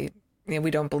rambunctious. We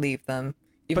don't believe them.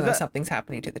 Even though something's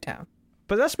happening to the town.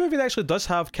 But this movie actually does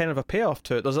have kind of a payoff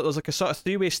to it. There's like a sort of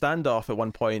three-way standoff at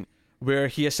one point where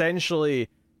he essentially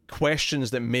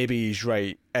questions that maybe he's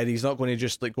right, and he's not going to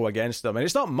just like go against them. And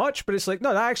it's not much, but it's like,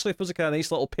 no, that actually feels like a nice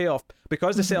little payoff,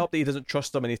 because they set up that he doesn't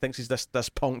trust them and he thinks he's this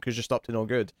punk who's just up to no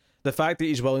good. The fact that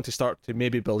he's willing to start to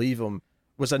maybe believe him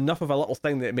was enough of a little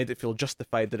thing that it made it feel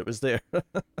justified that it was there.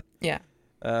 Yeah.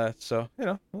 So,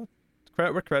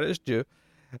 credit where credit is due.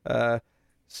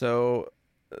 So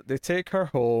they take her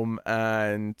home,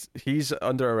 and he's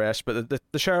under arrest, but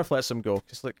the sheriff lets him go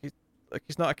because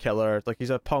he's not a killer, like he's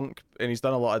a punk, and he's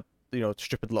done a lot of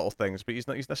stupid little things, but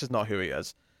this is not who he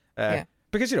is.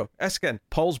 Because that's again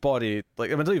Paul's body.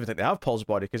 Like I don't even think they have Paul's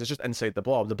body because it's just inside the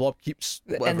blob. The blob keeps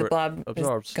whatever and the blob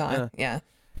absorbs. Is gone. Yeah.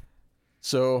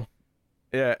 So,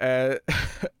 it's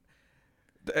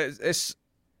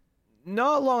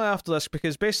not long after this,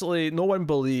 because basically no one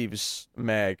believes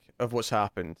Meg of what's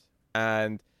happened,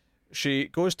 and she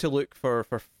goes to look for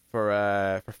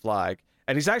Flag,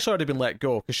 and he's actually already been let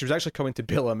go because she was actually coming to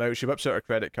bail him out. She whips out her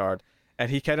credit card, and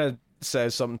he kind of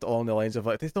says something along the lines of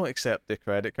like, they don't accept the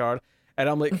credit card, and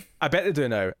I'm like, I bet they do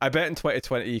now. I bet in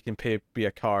 2020 you can pay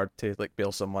a card to like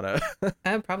bail someone out.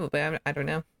 Probably. I don't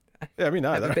know. Yeah, I mean,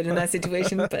 I've never been in that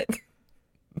situation, but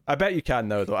I bet you can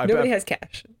now, though. Nobody has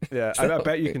cash. Yeah, so I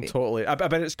bet you can totally. I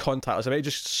bet it's contactless. I bet you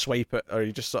just swipe it, or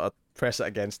you just sort of press it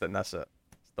against it, and that's it.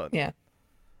 It's done. Yeah,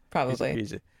 probably.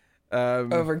 Easy.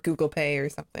 Over Google Pay or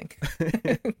something.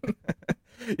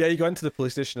 Yeah, you go into the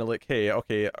police station and like, hey,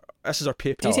 okay, this is our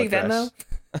PayPal address. Do you take Venmo?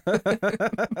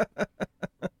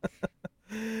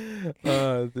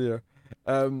 Oh dear.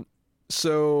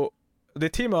 So they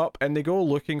team up and they go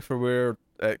looking for where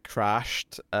it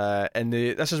crashed, and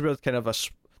this is where kind of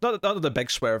not the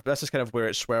big swerve, but this is kind of where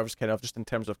it swerves kind of just in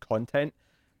terms of content,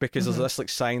 because there's this like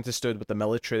scientist dude with the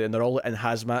military, and they're all in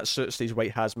hazmat suits, these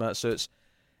white hazmat suits,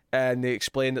 and they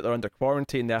explain that they're under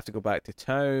quarantine, they have to go back to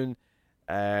town.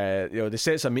 They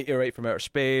say it's a meteorite from outer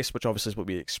space, which obviously is what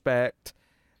we expect.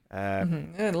 That's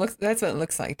what it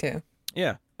looks like too.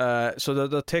 Yeah. So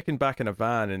they're taken back in a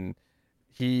van, and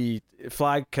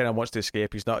Flag kind of wants to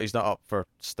escape. He's not up for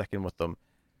sticking with them.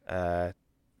 Is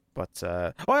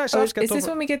this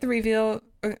when we get the reveal?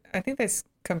 I think that's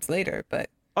comes later, but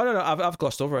Oh no, I've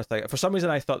glossed over a thing. For some reason,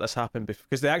 I thought this happened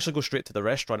because they actually go straight to the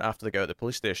restaurant after they get out of the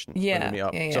police station when yeah, they meet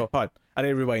up. yeah. So, hold on, I need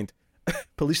to rewind.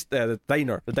 Police, the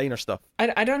diner stuff.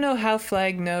 I don't know how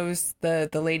Flag knows the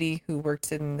lady who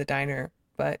works in the diner,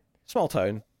 but Small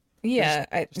town. yeah,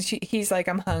 he's like,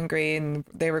 I'm hungry, and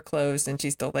they were closed, and she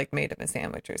still like made him a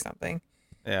sandwich or something.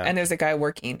 Yeah. And there's a guy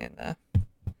working in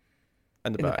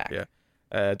the back,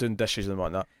 yeah, doing dishes and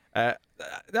whatnot.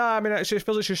 No, I mean, she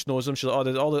feels like she just knows him. She's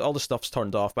like, all the stuff's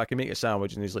turned off, but I can make a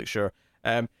sandwich, and he's like, sure.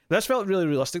 This felt really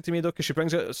realistic to me though, because she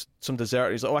brings out some dessert.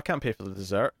 And he's like, oh, I can't pay for the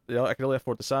dessert. You know, I can only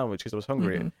afford the sandwich because I was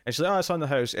hungry. Mm-hmm. And she's like, oh, it's on the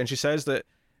house. And she says that,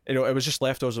 you know, it was just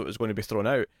leftovers that was going to be thrown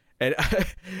out. And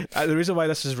the reason why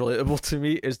this is relatable to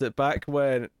me is that back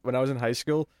when I was in high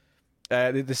school,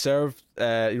 they served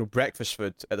breakfast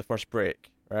food at the first break,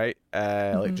 right?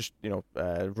 Like just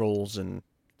rolls and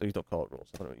you don't call it rolls.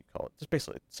 I don't know what you call it. Just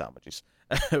basically sandwiches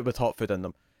with hot food in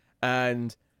them.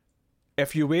 And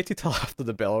if you waited till after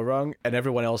the bell rang and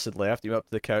everyone else had left, you went up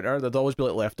to the counter, there'd always be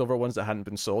like leftover ones that hadn't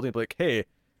been sold. You'd be like, hey,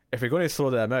 if you're going to throw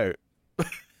them out.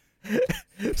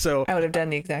 So I would have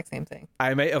done the exact same thing.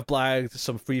 I might have blagged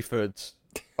some free food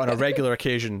on a regular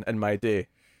occasion in my day.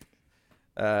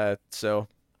 So,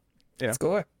 you know.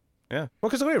 Score. Yeah. Well,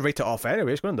 because they're going to write it off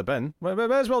anyway. It's going in the bin. Might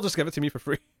as well just give it to me for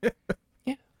free.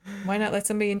 Yeah. Why not let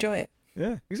somebody enjoy it?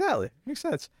 Yeah, exactly. Makes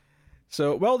sense.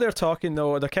 So while they're talking,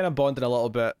 though, they're kind of bonding a little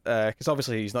bit, because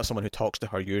obviously he's not someone who talks to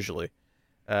her usually.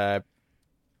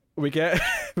 We get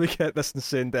this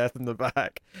insane death in the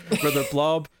back, where the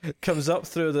blob comes up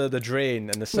through the drain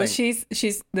in the sink. Well,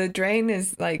 she's the drain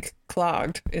is like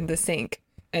clogged in the sink,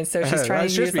 and so she's trying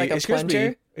to use like a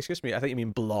plunger. Excuse me, I think you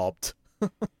mean blobbed.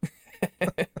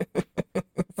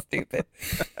 Stupid.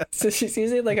 So she's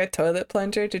using like a toilet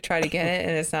plunger to try to get it,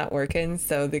 and it's not working.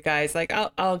 So the guy's like,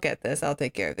 "I'll get this. I'll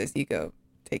take care of this. You go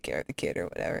take care of the kid or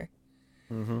whatever."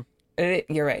 Mm-hmm.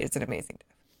 You're right. It's an amazing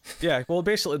death. Yeah. Well,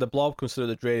 basically, the blob comes through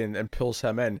the drain and pulls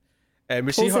him in, and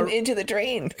we pulls see her him into the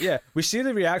drain. Yeah, we see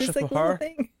the reaction from her.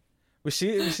 Thing. We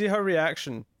see her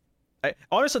reaction.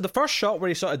 Honestly, the first shot where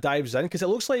he sort of dives in, because it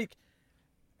looks like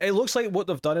what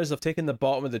they've done is they've taken the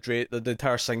bottom of the drain, the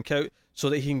entire sink out, so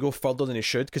that he can go further than he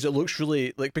should, because it looks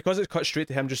really, like, because it's cut straight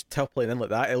to him just tippling in like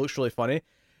that, it looks really funny.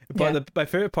 But my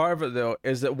favourite part of it, though,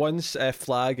 is that once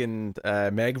Flag and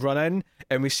Meg run in,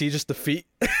 and we see just the feet,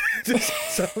 just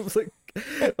sounds like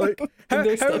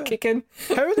they're still kicking.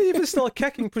 How are they even still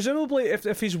kicking? Presumably,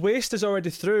 if his waist is already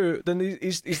through, then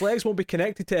his legs won't be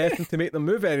connected to anything to make them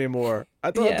move anymore.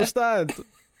 I don't understand.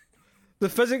 The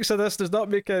physics of this does not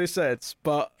make any sense,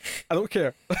 but I don't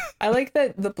care. I like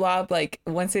that the blob, like,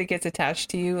 once it gets attached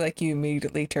to you, like, you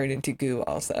immediately turn into goo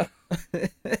also.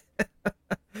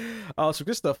 Oh, some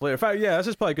good stuff later. In fact, yeah, this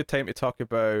is probably a good time to talk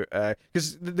about,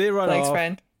 because they run Blake's off.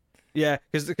 friend. Yeah,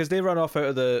 because they run off out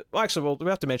of the... Well, actually, we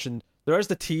have to mention, there is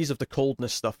the tease of the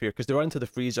coldness stuff here, because they run into the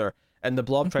freezer, and the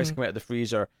blob tries to come out of the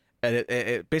freezer, and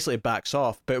it basically backs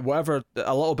off, but whatever,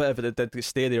 a little bit of it that did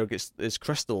stay there is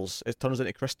crystals. It turns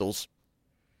into crystals.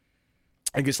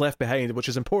 And gets left behind, which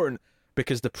is important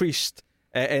because the priest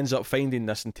ends up finding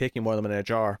this and taking one of them in a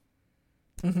jar.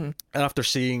 Mm-hmm. And after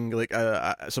seeing like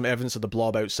some evidence of the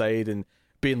blob outside and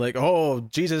being like, "Oh,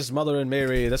 Jesus, Mother, and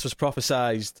Mary, this was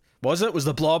prophesized." Was it? Was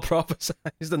the blob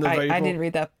prophesized in the Bible? I didn't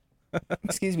read that.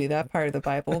 Excuse me, that part of the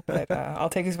Bible, but I'll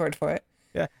take his word for it.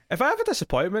 Yeah. If I have a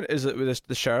disappointment, is that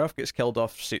the sheriff gets killed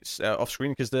off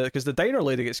screen because the diner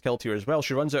lady gets killed here as well.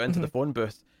 She runs out into the phone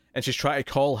booth and she's trying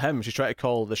to call him. She's trying to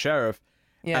call the sheriff.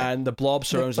 Yeah. And the blob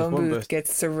surrounds the phone booth.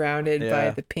 Gets surrounded by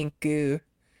the pink goo.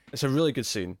 It's a really good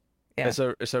scene. Yeah.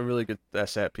 It's a really good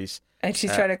set piece. And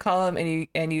she's trying to call him,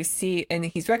 and you see, and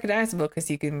he's recognizable because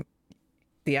you can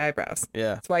the eyebrows.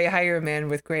 Yeah. That's why you hire a man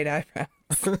with great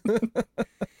eyebrows.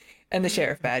 And the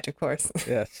sheriff badge, of course.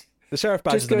 Yes. The sheriff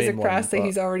badge just is the main one. Just goes across that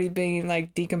he's already been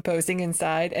like decomposing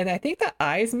inside, and I think the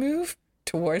eyes move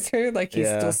towards her like he's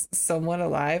still somewhat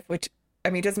alive, which I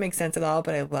mean doesn't make sense at all,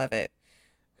 but I love it.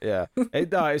 Yeah,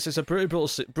 it's a brutal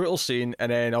scene,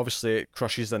 and then obviously it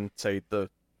crushes inside the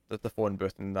phone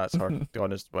booth, and that's her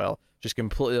gone as well. Just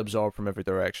completely absorbed from every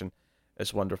direction.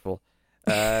 It's wonderful.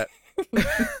 You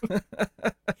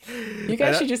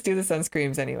guys should just do this on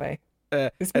Screams anyway.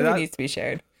 This movie needs to be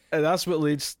shared. And that's what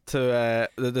leads to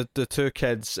the two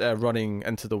kids running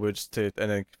into the woods and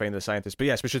then find the scientist. But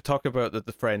yes, we should talk about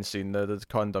the friend scene, the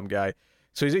condom guy.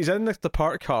 So he's in the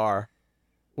parked car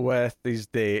with his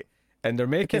date. And they're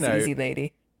making out, easy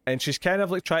lady, and she's kind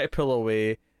of like trying to pull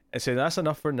away and saying that's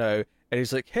enough for now. And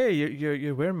he's like, "Hey,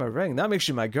 you're wearing my ring. That makes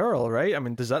you my girl, right? I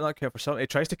mean, does that not count for something?" He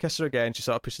tries to kiss her again. She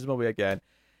sort of pushes him away again,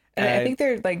 And I And think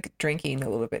they're like drinking a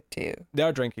little bit too. they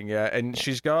are drinking, yeah. And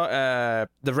she's got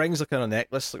the rings like on a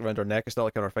necklace, like around her neck. It's not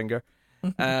like on her finger.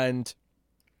 And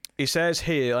he says,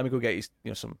 "Hey, let me go get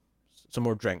you, some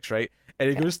more drinks, right?" And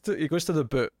he goes to the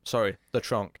boot, sorry, the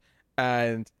trunk,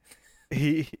 and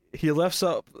he lifts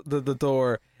up the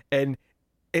door, and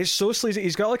it's so sleazy.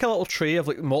 He's got like a little tray of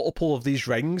like multiple of these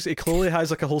rings. He clearly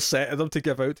has like a whole set of them to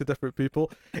give out to different people.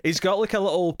 He's got like a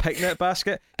little picnic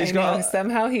basket.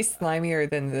 Somehow he's slimier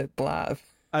than the Blob.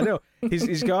 I know.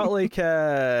 He's got like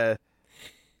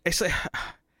it's like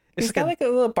He's got like a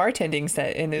little bartending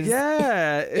set in his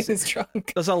in his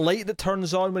trunk. There's a light that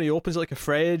turns on when he opens like a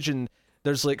fridge, and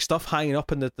there's like stuff hanging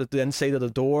up in the inside of the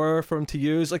door for him to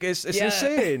use. Like it's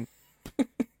insane.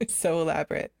 It's so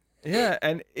elaborate. Yeah,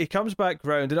 and he comes back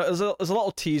round, and there's a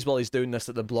little tease while he's doing this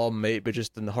that the Blob might be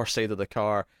just in her side of the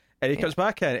car, and he comes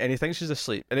back in and he thinks she's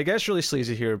asleep, and it gets really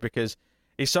sleazy here because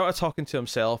he's sort of talking to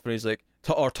himself, and he's like,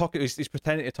 he's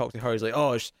pretending to talk to her. He's like,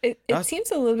 oh, it seems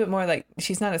a little bit more like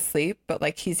she's not asleep, but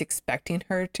like he's expecting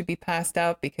her to be passed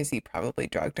out because he probably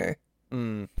drugged her.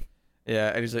 Yeah,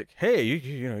 and he's like, hey,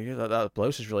 you that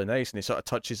blouse is really nice, and he sort of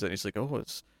touches it, and he's like, oh,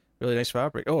 it's really nice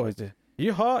fabric. Oh,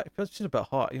 you hot? It feels just a bit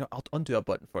hot. I'll undo a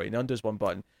button for you. And he undoes one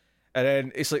button. And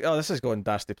then it's like, oh, this is going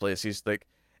nasty places. Like,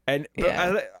 and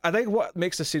I think what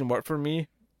makes the scene work for me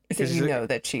is that you know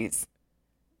that she's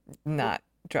not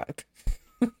drugged.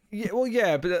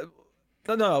 Yeah, but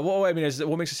no. What I mean is that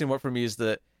what makes the scene work for me is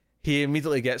that he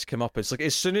immediately gets come up. It's like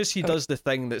as soon as he does the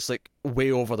thing that's like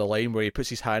way over the line where he puts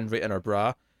his hand right in her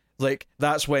bra, like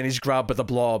that's when he's grabbed by the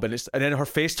Blob, and then her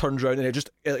face turns around and it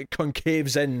like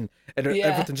concaves in, and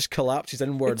everything just collapses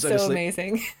inwards. It's and so it's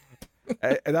amazing.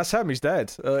 And that's him. He's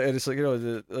dead. And it's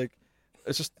like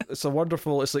it's a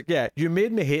wonderful. It's like, yeah, you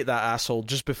made me hate that asshole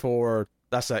just before.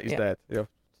 That's it. He's dead.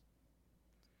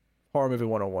 Horror movie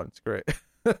 101. It's great.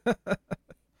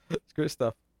 It's great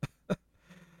stuff.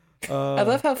 I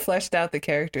love how fleshed out the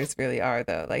characters really are,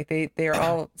 though. Like they are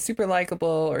all super likable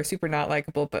or super not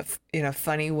likable, but in a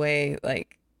funny way.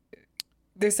 Like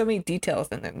there's so many details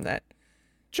in them that.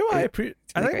 Do you know what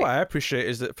I think what I appreciate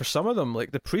is that for some of them,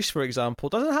 like the priest, for example,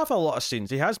 doesn't have a lot of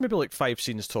scenes. He has maybe like 5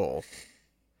 scenes total.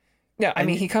 No, I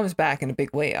mean he comes back in a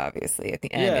big way, obviously, at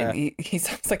the end, and he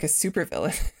sounds like a super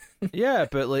villain. Yeah,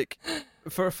 but like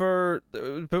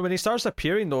but when he starts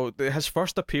appearing though, his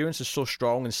first appearance is so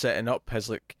strong and setting up his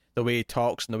like the way he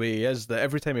talks and the way he is that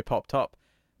every time he popped up,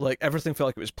 like everything felt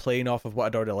like it was playing off of what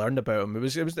I'd already learned about him.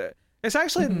 It's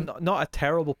actually not a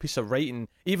terrible piece of writing,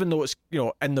 even though it's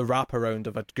in the wraparound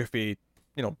of a goofy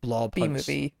Blob B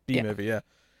movie. Yeah.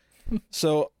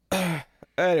 So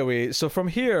anyway, so from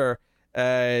here,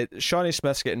 Shawnee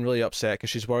Smith's getting really upset because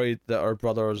she's worried that her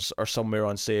brothers are somewhere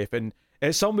unsafe, and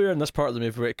it's somewhere in this part of the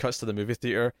movie where it cuts to the movie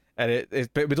theater, and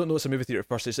but we don't know it's a movie theater at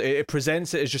first. It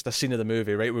presents it as just a scene of the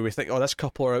movie, right, where we think, oh, this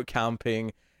couple are out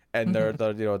camping, and they're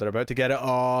about to get it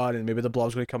on, and maybe the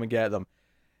Blob's going to come and get them,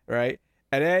 right?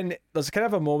 And then there's kind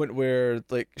of a moment where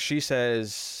like she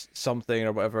says something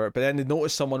or whatever, but then they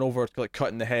notice someone over like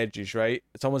cutting the hedges, right?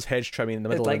 Someone's hedge trimming in the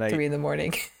middle of the night. Like 3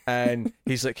 a.m. And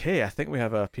he's like, hey, I think we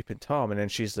have a peeping Tom. And then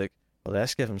she's like, well,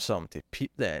 let's give him something to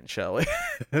peep then, shall we?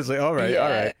 It's like, all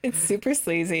right. It's super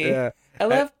sleazy. Yeah.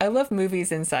 I love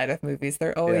movies inside of movies.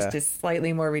 They're always just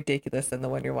slightly more ridiculous than the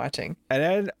one you're watching. And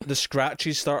then the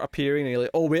scratches start appearing, and you're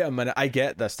like, oh, wait a minute, I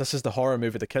get this. This is the horror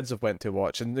movie the kids have went to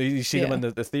watch. And you see them in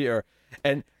the theater.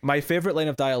 And my favorite line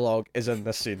of dialogue is in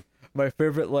this scene. My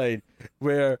favorite line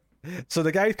where, so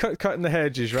the guy cutting the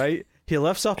hedges, right? He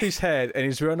lifts up his head and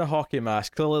he's wearing a hockey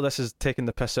mask. Clearly this is taking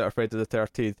the piss out of Friday the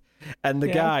 13th. And the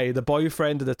guy, the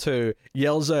boyfriend of the two,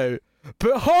 yells out,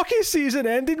 but hockey season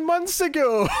ended months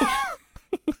ago!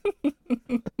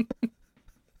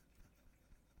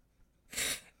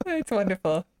 It's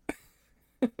wonderful.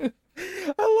 I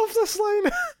love this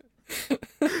line.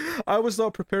 I was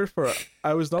not prepared for it.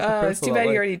 It's too bad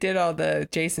you already did all the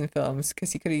Jason films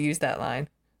because you could have used that line.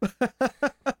 Do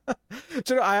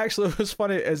you know, it was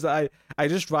funny is that I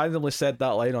just randomly said that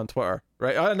line on Twitter,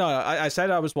 right? I said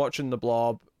I was watching the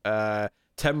Blob.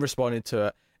 Tim responded to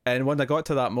it, and when I got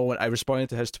to that moment, I responded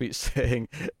to his tweet saying,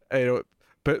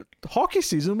 but hockey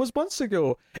season was months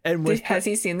ago. And has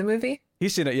he seen the movie?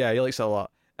 He's seen it. Yeah, he likes it a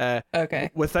lot. Okay.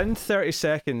 Within 30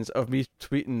 seconds of me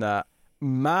tweeting that,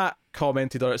 Matt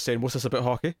commented on it saying, "What's this about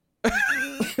hockey?"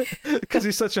 Because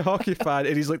he's such a hockey fan,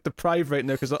 and he's like deprived right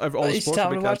now because all the sports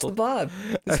have been cancelled. Watch the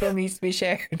Blob. This film needs to be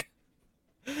shared.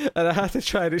 And I had to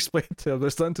try and explain to him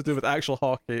there's nothing to do with actual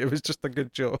hockey. It was just a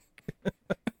good joke.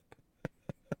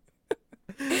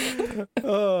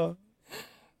 Oh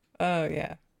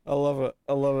yeah, I love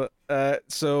it.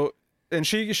 So And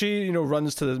she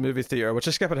runs to the movie theater, which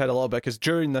is skipping ahead a little bit because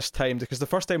during this time, because the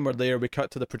first time we're there, we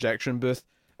cut to the projection booth,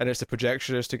 and it's the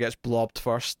projectionist who gets blobbed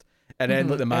first, and then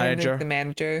like the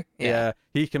manager, yeah,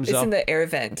 he comes it's up. in the air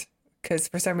vent because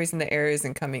for some reason the air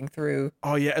isn't coming through.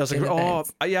 Oh yeah, it was like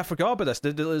I forgot about this.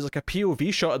 There's like a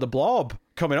POV shot of the blob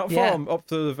coming up from him up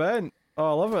through the vent. Oh,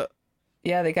 I love it.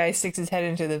 Yeah, the guy sticks his head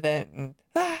into the vent, and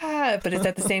but it's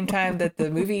at the same time that the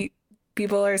movie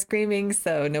people are screaming,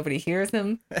 so nobody hears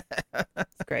them.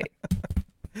 It's great.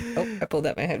 Oh, I pulled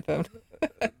out my headphone.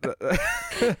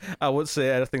 I won't say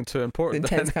anything too important.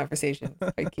 Intense conversation.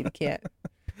 My kitty cat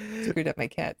screwed up my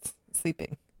cat's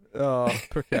sleeping. Oh,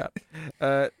 poor cat.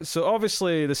 So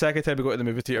obviously, the second time we go to the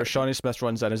movie theater, Shawnee Smith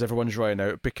runs in as everyone's running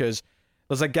out because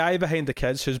there's a guy behind the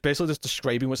kids who's basically just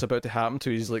describing what's about to happen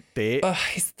to his like date. Oh,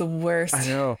 he's the worst. I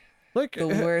know. Like the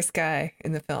worst guy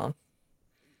in the film.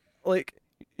 Like,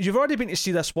 you've already been to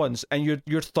see this once, and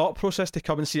your thought process to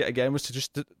come and see it again was to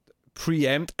just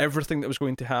preempt everything that was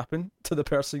going to happen to the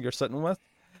person you're sitting with.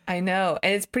 I know,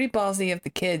 and it's pretty ballsy of the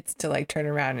kids to like turn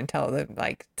around and tell them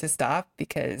like to stop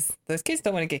because those kids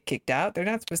don't want to get kicked out. They're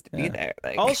not supposed to be there.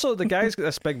 Like... Also, the guy's got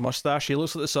this big mustache. He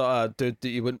looks like the sort of dude that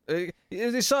you wouldn't.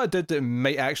 He's the sort of dude that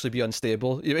might actually be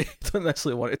unstable. You don't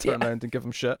necessarily want to turn around and give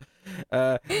him shit.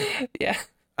 Yeah.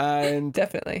 And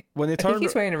definitely when they I think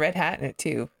he's wearing a red hat in it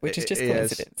too, which is just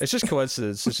coincidence. It's just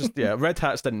coincidence. It's just red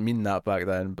hats didn't mean that back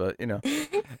then, but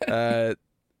but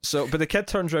the kid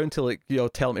turns around to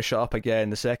tell him to shut up again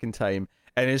the second time,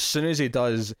 and as soon as he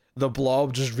does, the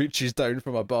blob just reaches down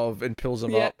from above and pulls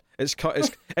him up. It's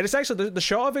and it's actually the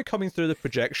shot of it coming through the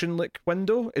projection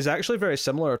window is actually very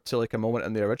similar to a moment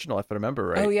in the original, if I remember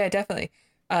right. Oh yeah, definitely.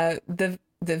 The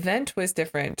vent was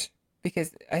different.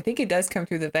 Because I think it does come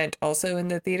through the vent also in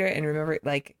the theater, and remember,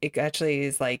 it actually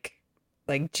is like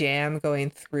jam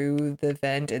going through the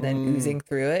vent and then oozing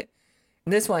through it.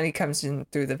 And this one, he comes in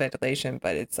through the ventilation,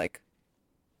 but it's like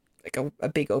a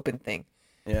big open thing.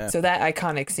 Yeah. So that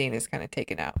iconic scene is kind of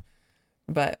taken out,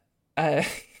 but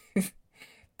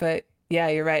but yeah,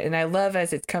 you're right. And I love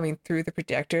as it's coming through the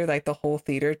projector, like the whole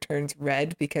theater turns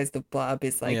red because the blob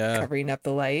is covering up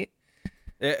the light.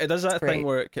 It does that thing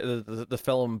where the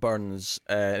film burns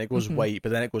and it goes white,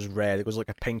 but then it goes red. It goes like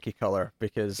a pinky color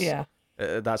because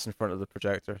that's in front of the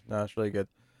projector. No, it's really good.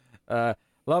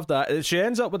 Love that. She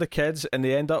ends up with the kids, and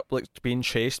they end up being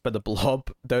chased by the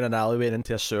blob down an alleyway and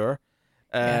into a sewer.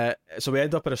 So we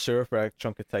end up in a sewer for a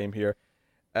chunk of time here.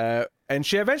 And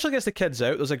she eventually gets the kids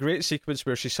out. There's a great sequence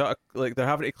where she sort of they're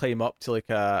having to climb up to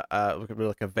where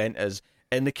a vent is,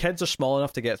 and the kids are small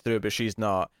enough to get through, but she's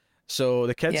not. So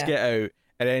the kids get out.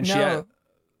 And then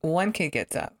one kid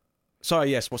gets out.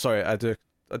 Sorry, I do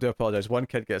apologize. One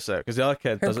kid gets out because the other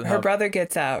kid doesn't. Her brother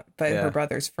gets out, but her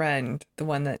brother's friend, the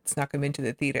one that snuck him into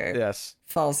the theater,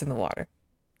 falls in the water.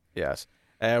 Yes,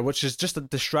 which is just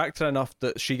distracting enough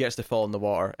that she gets to fall in the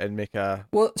water and make a.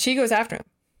 Well, she goes after him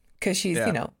because she's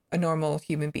a normal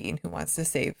human being who wants to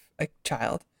save a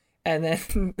child, and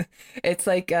then it's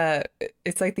like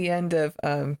the end of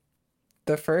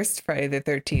the first Friday the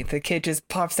 13th, the kid just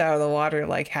pops out of the water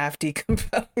half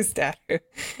decomposed at her.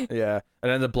 Yeah,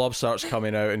 and then the blob starts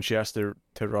coming out, and she has to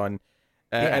run.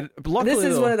 And luckily, this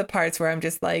is one of the parts where I'm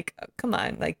just like, come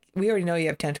on, we already know you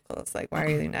have tentacles. Why are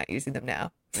you not using them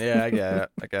now? Yeah, I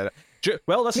get it.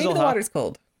 Well, this Maybe is all the water's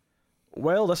cold.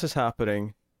 Well, this is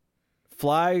happening.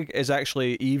 Flag is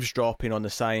actually eavesdropping on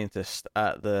the scientist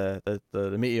at the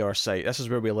meteor site. This is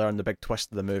where we learn the big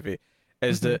twist of the movie,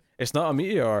 is that it's not a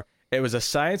meteor. It was a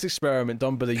science experiment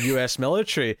done by the U.S.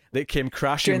 military that came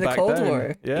crashing during the back Cold down.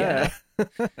 War. Yeah.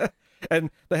 And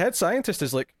the head scientist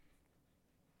is like,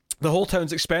 the whole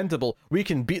town's expendable. We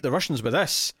can beat the Russians with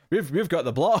this. We've got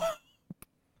the blob.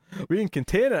 We can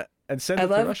contain it and send it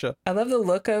to Russia. I love the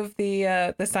look of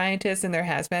the scientists in their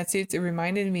hazmat suits. It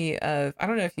reminded me of, I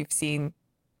don't know if you've seen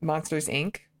Monsters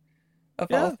Inc. of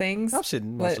all things. I've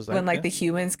seen Monsters Inc. When the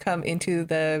humans come into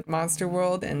the monster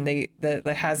world and the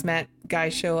hazmat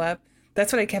guys show up.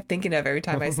 That's what I kept thinking of every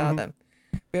time I saw them.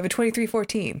 We have a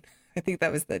 2314. I think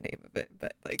that was the name of it,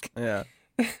 but yeah.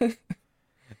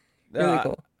 Really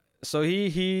cool. So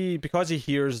he because he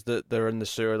hears that they're in the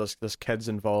sewer, there's kids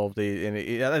involved. I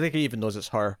think he even knows it's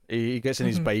her. He gets in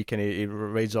his bike and he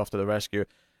rides off to the rescue.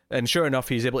 And sure enough,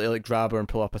 he's able to grab her and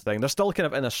pull up a thing. They're still kind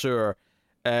of in a sewer.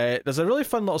 There's a really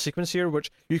fun little sequence here, which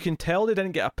you can tell they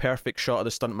didn't get a perfect shot of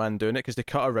the stuntman doing it because they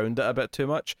cut around it a bit too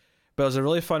much. But there's a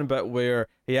really fun bit where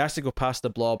he has to go past the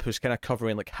blob, who's kind of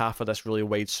covering half of this really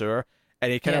wide sewer,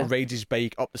 and he kind of rides his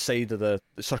bike up the side of the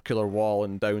circular wall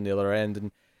and down the other end,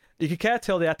 and you could kind of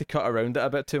tell they had to cut around it a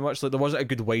bit too much. There wasn't a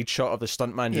good wide shot of the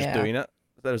stuntman just doing it.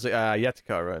 There was you had to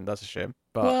cut around. That's a shame.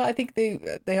 But Well, I think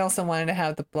they also wanted to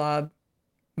have the blob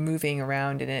moving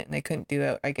around in it, and they couldn't do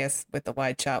it, I guess, with the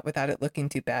wide shot without it looking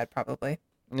too bad, probably.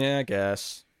 yeah, I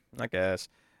guess.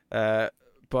 Uh,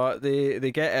 but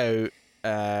they get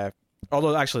out.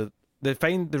 Although actually, they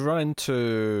run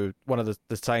into one of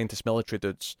the scientist military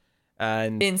dudes,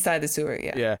 and Inside the sewer,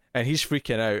 yeah. yeah, and he's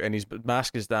freaking out, and his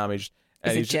mask is damaged.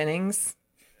 And Is it Jennings?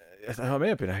 Oh, it may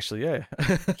have been actually, yeah.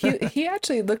 He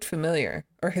actually looked familiar,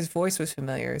 or his voice was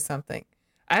familiar or something.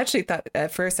 I actually thought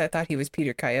at first he was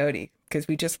Peter Coyote because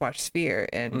we just watched Sphere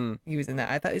and he was in that.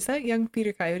 I thought, is that young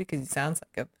Peter Coyote? Because he sounds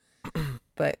like him.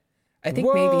 But I think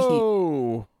maybe he.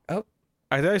 Oh,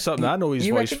 I tell you something. I know his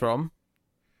voice from,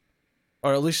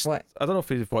 or at least what? I don't know if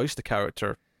he voiced the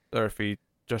character or if he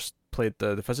just played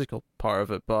the physical part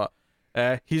of it. But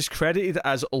he's credited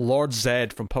as Lord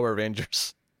Zed from Power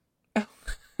Rangers. I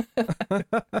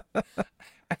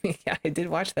mean, yeah, I did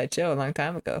watch that show a long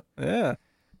time ago. Yeah.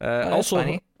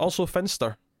 Also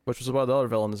Finster, which was one of the other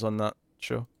villains on that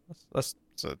show. That's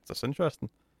interesting.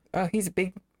 Oh, he's a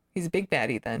big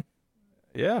baddie then.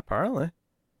 Yeah, apparently.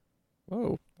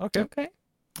 Whoa. Okay. Okay.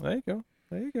 There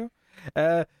you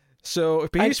go. So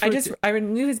I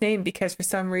knew his name because for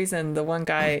some reason the one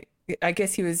guy, I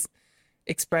guess he was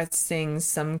expressing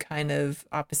some kind of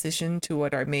opposition to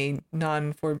what our main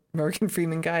for Morgan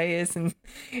Freeman guy is in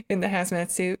the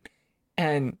hazmat suit,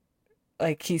 and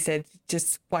like he said,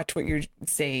 just watch what you're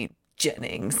saying,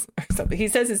 Jennings or something. He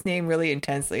says his name really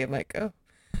intensely. I'm like, oh,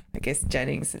 I guess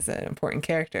Jennings is an important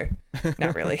character.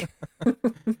 Not really.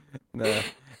 No.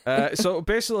 So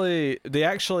basically, they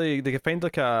find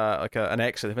like an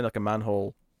exit. They find like a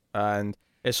manhole, and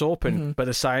it's open, but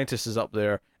the scientist is up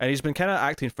there, and he's been kind of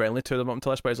acting friendly to them up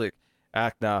until this point. He's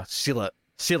like, nah, seal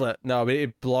it. No, we need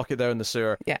to block it down the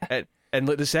sewer. Yeah. And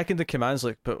like the second in command's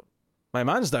like, but my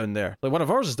man's down there. Like one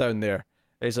of ours is down there.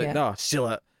 And he's like, no, seal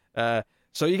it.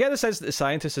 So you get the sense that the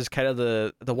scientist is kind of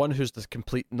the one who's the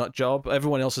complete nut job.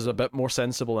 Everyone else is a bit more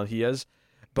sensible than he is,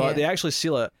 but they actually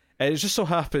seal it. And it just so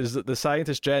happens that the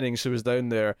scientist Jennings, who was down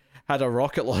there, had a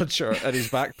rocket launcher in his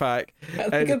backpack.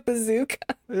 Like a bazooka.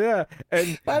 Yeah.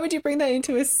 And why would you bring that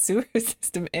into a sewer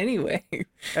system anyway?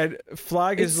 And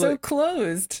Flag is so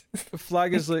closed.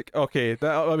 Flag is like, okay,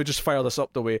 let me just fire this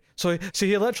up the way. So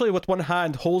he literally with one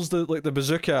hand holds the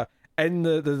bazooka in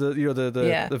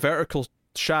the vertical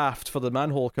shaft for the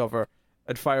manhole cover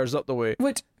and fires up the way.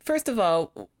 Which, first of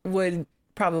all, would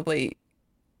probably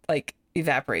like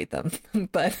evaporate them,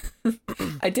 but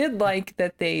I did like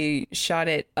that they shot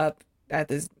it up at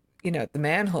this, the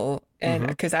manhole, and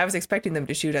because I was expecting them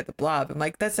to shoot at the blob. I'm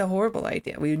like, that's a horrible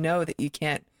idea. We know that you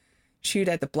can't shoot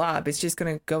at the blob. It's just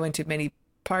going to go into many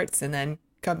parts and then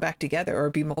come back together, or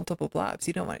be multiple blobs.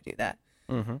 You don't want to do that.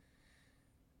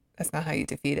 That's not how you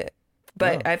defeat it.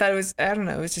 But I thought it was, I don't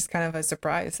know, it was just kind of a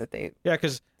surprise that they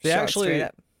because they actually,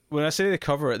 when I say they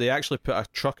cover it, they actually put a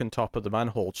truck on top of the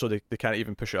manhole so they can't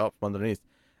even push it up from underneath.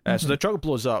 So the truck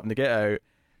blows up and they get out,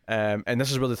 and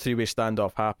this is where the three-way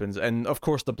standoff happens. And of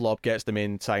course the blob gets the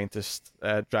main scientist,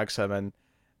 drags him in.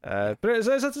 But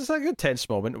it's like a tense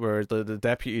moment where the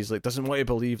deputy's like doesn't want to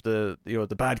believe the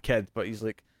bad kid, but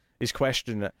he's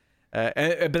questioning it.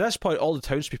 And by this point, all the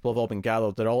townspeople have all been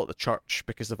gathered. They're all at the church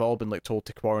because they've all been like told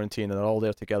to quarantine, and they're all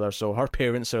there together. So her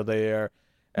parents are there.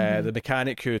 The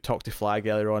mechanic who talked to Flag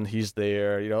earlier on, he's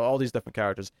there. All these different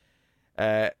characters.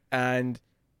 And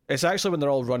it's actually when they're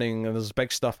all running and there's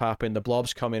big stuff happening. The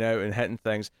blob's coming out and hitting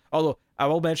things. Although I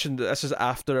will mention that this is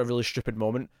after a really stupid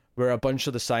moment where a bunch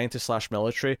of the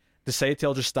scientists/military decide to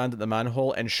all just stand at the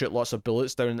manhole and shoot lots of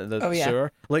bullets down into the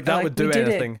sewer. Like that would do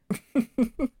anything.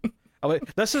 I'm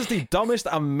like, this is the dumbest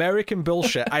American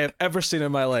bullshit I have ever seen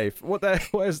in my life. What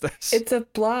is this? It's a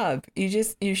blob.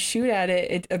 You shoot at it,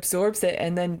 it absorbs it,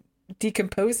 and then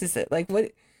decomposes it. Like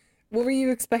what were you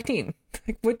expecting?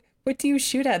 Like what do you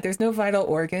shoot at? There's no vital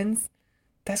organs.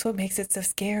 That's what makes it so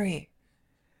scary.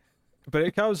 But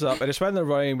it comes up, and it's when they're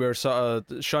running where sort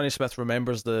of Shawnee Smith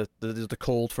remembers the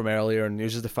cold from earlier and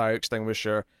uses the fire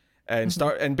extinguisher. And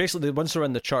and basically once they're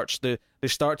in the church, they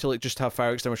start to like just have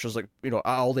fire extinguishers like at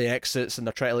all the exits, and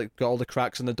they're trying to like get all the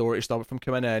cracks in the door to stop it from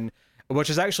coming in, which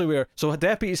is actually where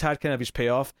Deputy's had kind of his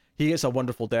payoff. He gets a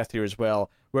wonderful death here as well,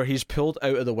 where he's pulled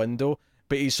out of the window,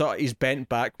 but he's bent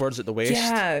backwards at the waist.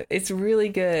 Yeah, it's really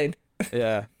good.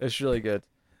 Yeah, it's really good.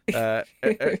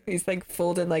 He's like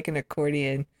folded like an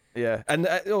accordion. Yeah, and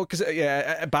because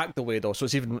back the way though, so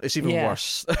it's even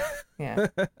worse. Yeah.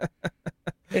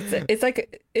 It's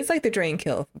like the drain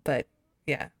kill, but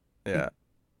yeah.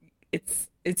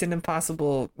 It's an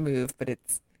impossible move, but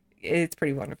it's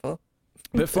pretty wonderful.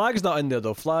 But Flag's not in there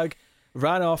though. Flag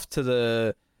ran off to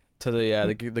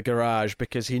the garage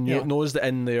because he knows that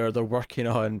in there they're working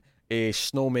on a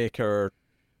snowmaker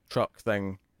truck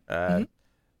thing,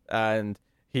 and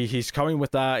he's coming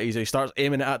with that. He starts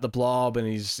aiming it at the Blob, and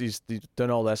he's doing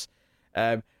all this.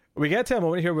 We get to a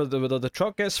moment here where the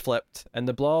truck gets flipped and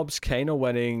the Blob's kind of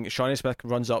winning. Shawnee Smith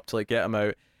runs up to like get him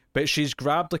out, but she's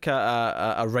grabbed like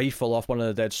a rifle off one of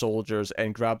the dead soldiers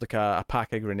and grabbed like a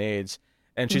pack of grenades,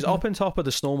 and she's up on top of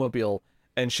the snowmobile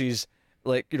and she's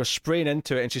like, you know, spraying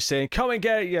into it, and she's saying, "Come and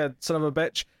get it, you son of a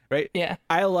bitch!" Right? Yeah.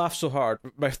 I laugh so hard.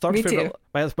 My third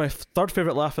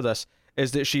favorite laugh of this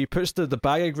is that she puts the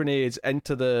bag of grenades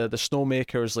into the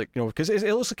snowmakers, like, you know, because it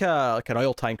looks like an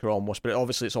oil tanker almost, but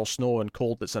obviously it's all snow and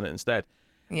cold that's in it instead.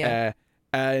 Yeah.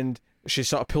 And she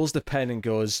sort of pulls the pin and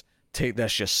goes, "Take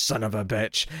this, you son of a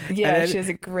bitch." Yeah, she has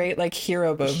a great like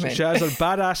hero moment. She has her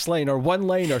badass line, or one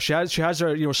liner. She has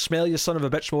her, you know, "smell you son of a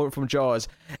bitch" moment from Jaws,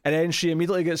 and then she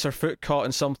immediately gets her foot caught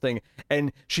in something,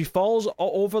 and she falls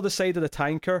over the side of the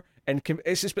tanker, and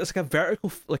it's like a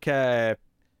vertical, like a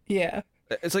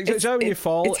It's like, you know when you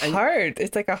fall, it's hard.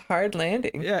 It's like a hard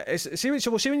landing. Yeah, see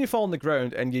when you fall on the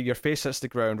ground and your face hits the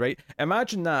ground, right?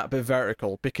 Imagine that, but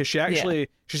vertical, because she's at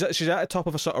the top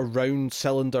of a sort of round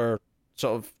cylinder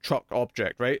sort of truck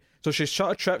object, right? So she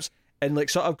sort of trips and like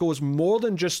sort of goes more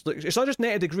than just like, it's not just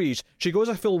 90 degrees. She goes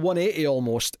a full 180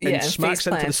 almost and smacks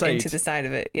into the side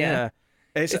of it. Yeah.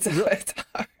 It's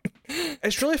hard.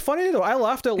 It's really funny though. I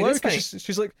laughed out loud because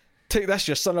she's like, "Take this,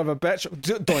 you son of a bitch!"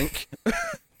 Doink.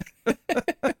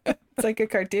 It's like a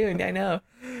cartoon, I know.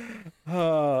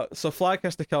 So Flag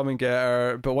has to come and get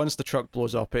her, but once the truck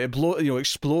blows up, it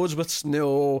explodes with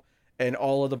snow, and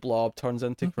all of the Blob turns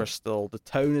into crystal. The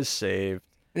town is saved.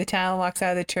 The town walks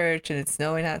out of the church, and it's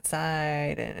snowing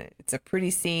outside, and it's a pretty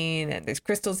scene, and there's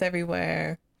crystals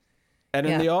everywhere. And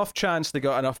in the off chance they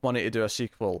got enough money to do a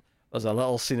sequel, there's a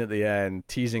little scene at the end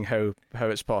teasing how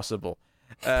it's possible.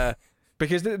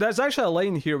 Because there's actually a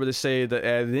line here where they say that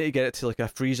they need to get it to like a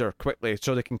freezer quickly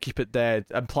so they can keep it dead,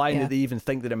 implying that they even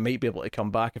think that it might be able to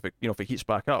come back if it heats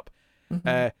back up.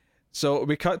 So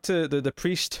we cut to the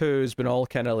priest who's been all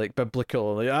kind of like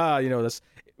biblical, like this.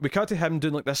 We cut to him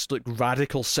doing like this like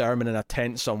radical sermon in a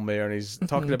tent somewhere, and he's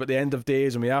talking about the end of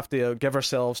days, and we have to give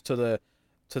ourselves to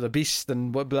the beast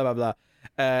and blah blah blah.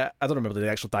 I don't remember the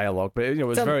actual dialogue, but it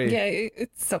was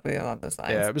it's something along those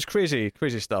lines. Yeah, it was crazy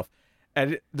stuff.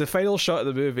 And the final shot of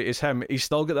the movie is him. He's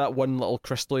still got that one little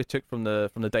crystal he took from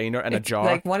the diner in a jar.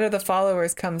 Like one of the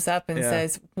followers comes up and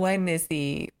says, when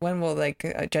will like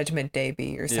a Judgment Day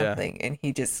be or something? And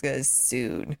he just goes,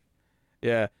 "Soon."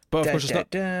 Yeah, but of course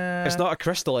it's not a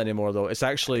crystal anymore though. It's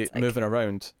actually moving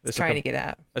around. It's trying to get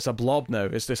out. It's a blob now.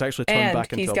 It's actually turned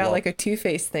back into a blob. And he's got like a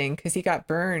Two-Face thing because he got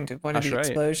burned in one of the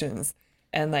explosions.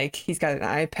 And like he's got an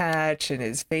eye patch and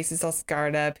his face is all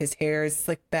scarred up. His hair is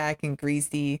slicked back and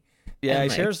greasy. Yeah,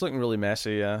 his hair's looking really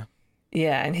messy, yeah.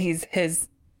 Yeah, and he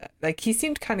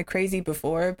seemed kind of crazy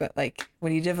before, but like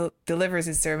when he delivers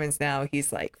his sermons now,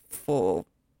 he's like full,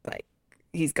 like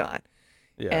he's gone.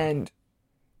 Yeah. And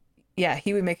yeah,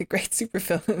 he would make a great super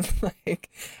villain. Like,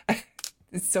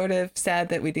 it's sort of sad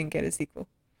that we didn't get a sequel.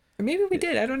 Or maybe we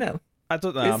did, I don't know. I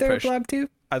don't know. Is there a Blob 2?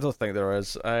 I don't think there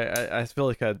is. I feel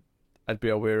like I'd be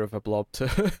aware of a Blob 2.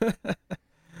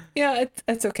 Yeah,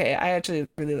 it's okay. I actually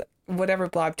really whatever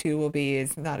Blob 2 will be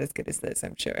is not as good as this,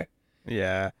 I'm sure.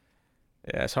 Yeah,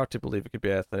 it's hard to believe it could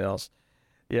be anything else.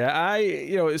 Yeah,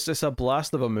 it's just a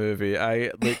blast of a movie.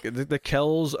 I like the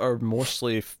kills are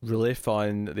mostly really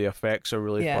fun. The effects are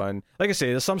really fun. Like I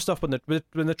say, there's some stuff when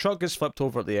the truck gets flipped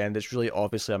over at the end, it's really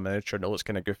obviously a miniature and it looks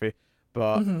kind of goofy.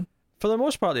 But for the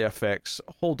most part, the effects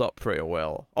hold up pretty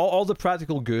well. All the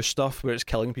practical goo stuff where it's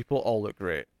killing people all look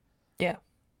great. Yeah.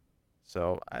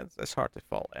 So it's hard to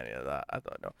fault any of that. I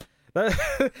don't know.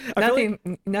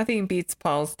 Nothing beats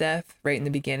Paul's death right in the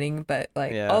beginning, but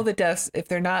like all the deaths, if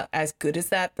they're not as good as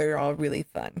that, they're all really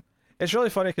fun. It's really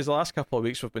funny because the last couple of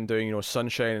weeks we've been doing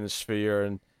Sunshine and the Sphere,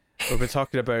 and we've been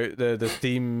talking about the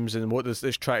themes and what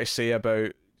they try to say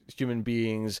about human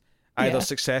beings, either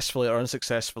successfully or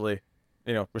unsuccessfully,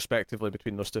 respectively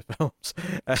between those two films.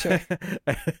 Sure.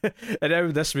 And now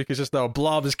this week is just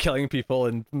Blob is killing people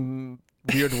in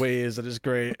weird ways, and it's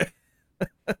great.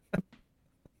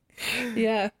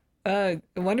 Yeah,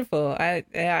 wonderful.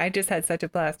 I just had such a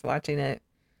blast watching it.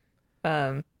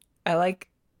 I like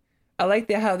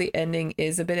how the ending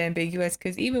is a bit ambiguous,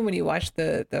 because even when you watch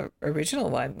the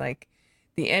original one, like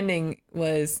the ending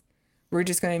was, we're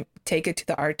just going to take it to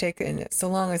the Arctic, and so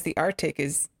long as the Arctic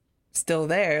is still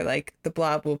there, like the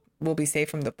Blob will be safe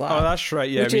from the Blob. Oh, that's right.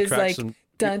 Yeah, which is like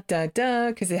dun dun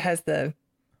dun, because it has the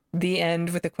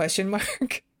end with a question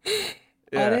mark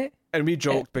on it. And we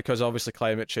joked because obviously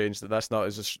climate change that's not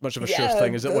as much of a sure Yeah,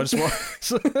 thing as it once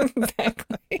was.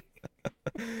 exactly.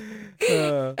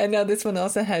 And now this one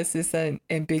also has this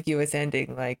ambiguous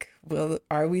ending. Like,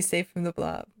 are we safe from the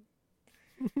blob?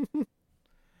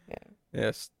 Yeah.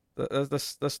 Yes.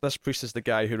 This priest is the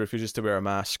guy who refuses to wear a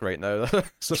mask right now.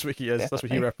 That's what he is. That's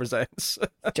what he represents.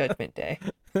 Judgment Day.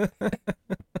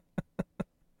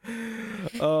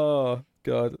 Oh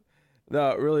God,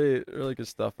 no, really, really good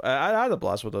stuff. I had a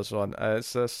blast with this one.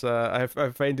 It's just I'm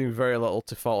finding very little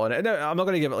to fault on it. And I'm not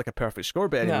going to give it like a perfect score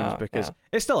by any means because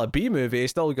it's still a B movie.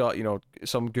 It's still got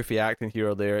some goofy acting here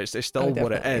or there. It's still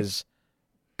what it is.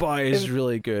 But it's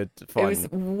really good fun. It was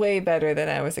way better than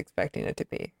I was expecting it to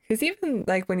be. Because even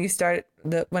like when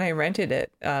I rented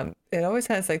it, it always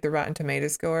has like the Rotten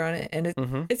Tomatoes score on it, and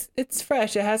it's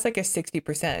fresh. It has like a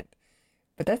 60%,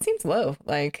 but that seems low.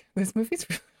 Like this movie's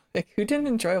like, who didn't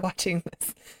enjoy watching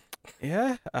this?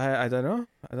 Yeah, I don't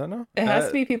know. It has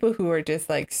to be people who are just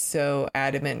like so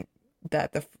adamant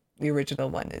that the original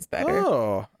one is better.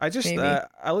 Oh, I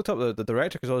looked up the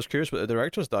director because I was curious what the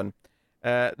director's done.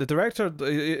 The director,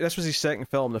 this was his second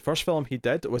film. The first film he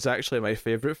did was actually my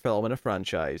favorite film in a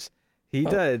franchise. He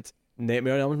did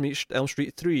Nightmare on Elm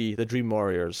Street 3, The Dream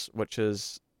Warriors, which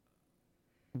is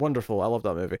wonderful. I love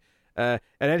that movie. And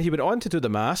then he went on to do The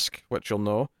Mask, which you'll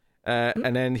know.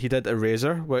 And then he did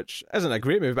Eraser, which isn't a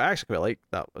great movie, but I actually quite like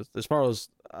that. As far as,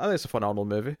 I think it's a fun Arnold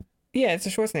movie. Yeah, it's a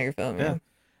Schwarzenegger film. Yeah.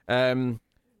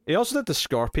 He also did The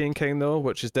Scorpion King, though,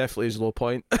 which is definitely his low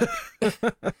point.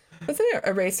 Wasn't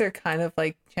Eraser kind of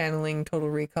like channeling Total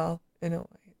Recall in a way?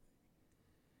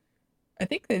 I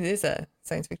think it is a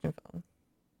science fiction film.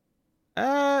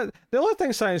 The only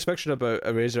thing science fiction about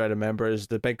Eraser I remember is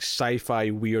the big sci-fi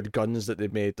weird guns that they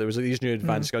made. There was like these new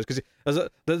advanced guns because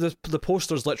the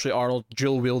poster's literally Arnold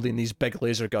dual wielding these big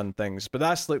laser gun things, but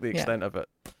that's like the extent of it.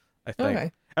 I think.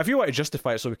 Okay. If you want to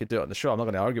justify it so we could do it on the show, I'm not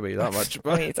going to argue with you that much.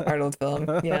 But... I mean, it's an Arnold film.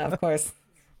 Yeah, of course.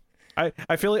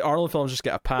 I feel like Arnold films just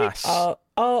get a pass. All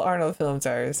Arnold films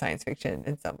are science fiction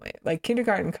in some way. Like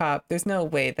Kindergarten Cop, there's no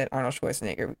way that Arnold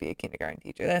Schwarzenegger would be a kindergarten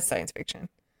teacher. That's science fiction.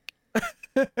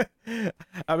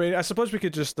 I mean, I suppose we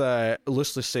could just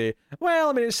loosely say, well,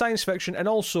 I mean, it's science fiction and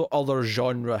also other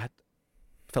genre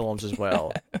films as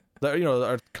well. that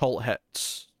are cult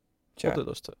hits. Sure. We'll do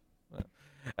those two.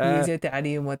 Who's your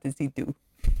daddy and what does he do?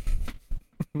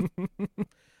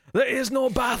 There is no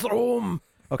bathroom.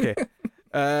 Okay.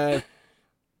 All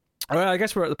right, I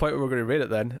guess we're at the point where we're going to rate it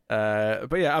then.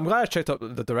 But yeah, I'm glad I checked out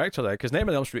the director there because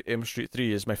Nightmare on Elm Street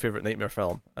 3 is my favorite Nightmare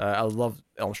film. I love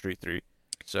Elm Street 3.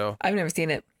 So I've never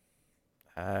seen it.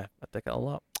 I think it a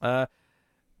lot.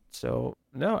 So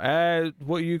no.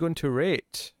 What are you going to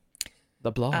rate?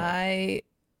 The Blob. I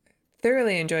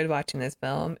thoroughly enjoyed watching this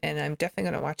film, and I'm definitely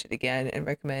going to watch it again and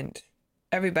recommend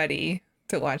everybody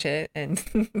to watch it. And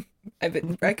I've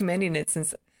been recommending it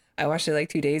since I watched it like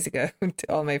 2 days ago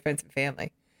to all my friends and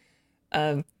family.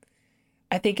 I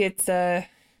think it's a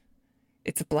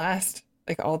blast.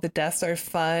 Like all the deaths are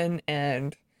fun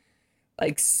and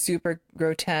like super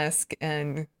grotesque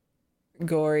and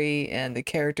gory, and the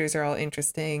characters are all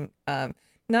interesting.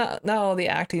 Not all the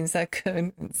acting's that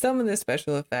good. Some of the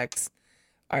special effects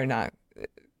are not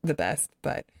the best,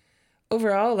 but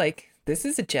overall, like, this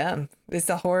is a gem. It's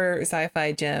a horror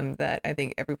sci-fi gem that I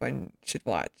think everyone should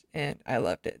watch, and I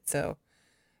loved it. So,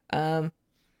 I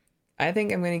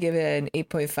think I'm going to give it an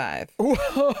 8.5.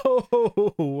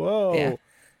 Whoa. Yeah.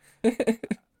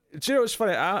 Do you know what's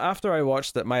funny? After I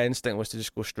watched it, my instinct was to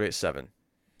just go straight 7.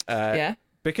 Yeah.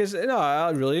 Because, I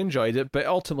really enjoyed it, but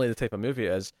ultimately the type of movie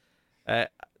it is.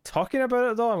 Talking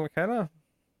about it, though, I'm kind of...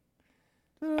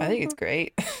 I think it's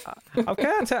great. I'm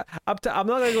kind of... I'm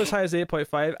not going to go as high as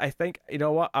 8.5. I think, you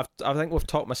know what? I think we've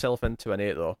talked myself into an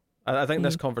 8, though. I think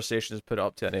this conversation has put it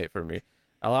up to an 8 for me.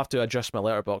 I'll have to adjust my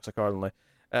letterbox accordingly.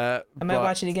 I might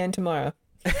watch it again tomorrow.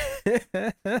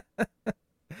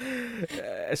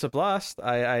 It's a blast.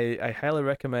 I highly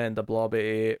recommend The Blob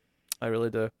 8. I really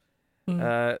do.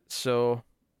 So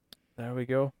there we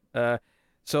go.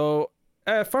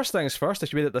 First things first,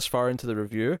 if you made it this far into the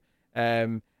review,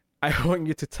 I want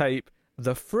you to type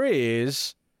the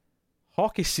phrase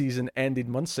 "hockey season ended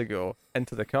months ago"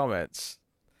 into the comments.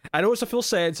 I know it's a full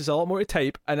sentence, it's a lot more to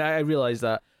type, and I realize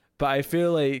that, but I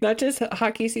feel like not just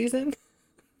hockey season.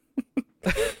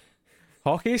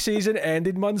 Hockey season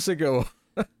ended months ago.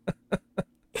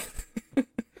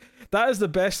 That is the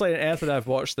best line anything I've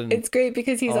watched in. It's great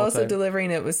because he's also time. delivering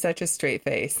it with such a straight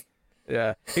face.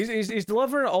 Yeah, he's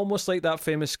delivering it almost like that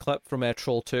famous clip from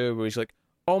Troll 2 where he's like,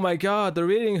 "Oh my God,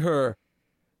 they're eating her,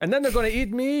 and then they're going to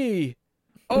eat me.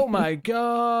 Oh my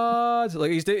God!"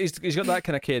 Like he's got that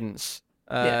kind of cadence,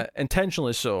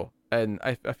 intentionally so. and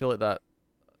I feel like that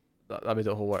made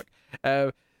the whole work.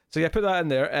 So yeah, put that in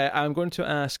there. I'm going to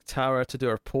ask Tara to do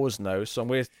her pose now. So I'm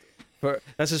waiting for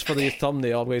this is for the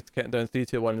thumbnail. I'm going to count down 3,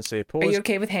 2, 1 and say pose. Are you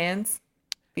okay with hands?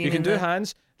 You can do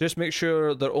hands. Just make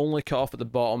sure they're only cut off at the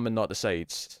bottom and not the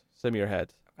sides. Same with your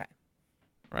head. Okay.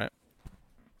 Right.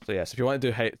 So yes, if you want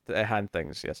to do hand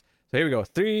things, yes. So here we go.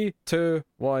 3, 2,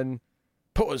 1,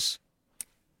 pose.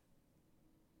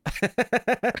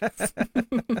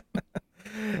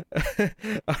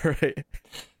 All right.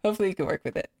 Hopefully you can work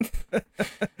with it.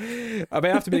 I may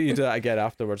have to make you do that again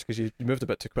afterwards because you moved a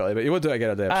bit too quickly, but you won't do it again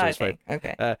at the episode. It's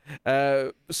fine.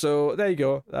 Okay. So there you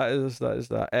go. That is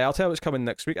that. I'll tell you what's coming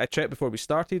next week. I checked before we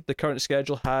started. The current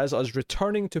schedule has us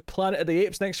returning to Planet of the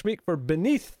Apes next week for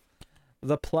Beneath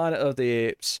the Planet of the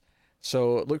Apes.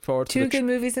 So look forward to two good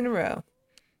movies in a row.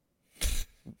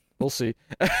 We'll see.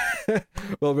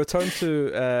 We'll return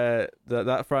to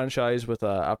that franchise with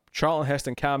a Charlton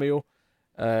Heston cameo,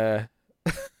 and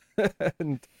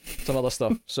some other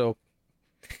stuff. So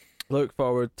look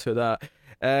forward to that.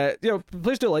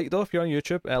 Please do like though if you're on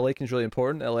YouTube. Liking is really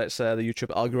important. It lets the YouTube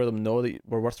algorithm know that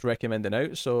we're worth recommending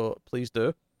out. So please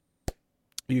do.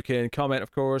 You can comment,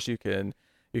 of course. You can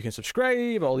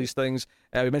subscribe. All these things.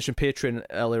 We mentioned Patreon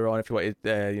earlier on. If you want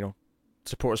to,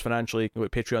 support us financially, you can go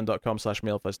to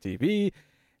patreon.com/MailFuzzTV.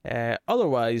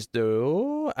 Otherwise,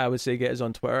 though, I would say get us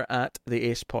on Twitter at the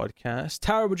Ace Podcast.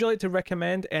 Tara, would you like to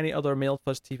recommend any other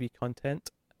MailFuzz TV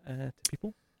content to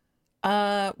people?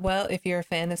 Well, if you're a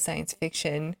fan of science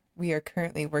fiction, we are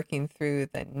currently working through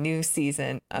the new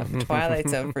season of Twilight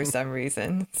Zone for some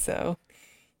reason. So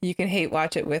you can hate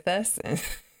watch it with us. And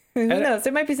who knows?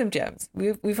 There might be some gems.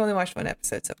 We've only watched one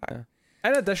episode so far. Yeah.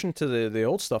 In addition to the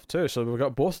old stuff too, so we've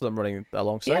got both of them running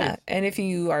alongside. Yeah, and if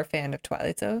you are a fan of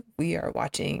Twilight Zone, we are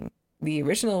watching the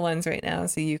original ones right now,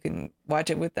 so you can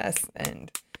watch it with us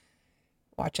and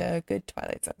watch a good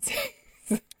Twilight Zone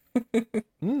series.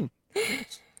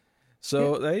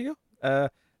 So there you go.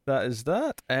 That is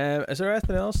that. Is there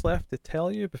anything else left to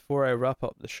tell you before I wrap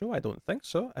up the show? I don't think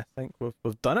so. I think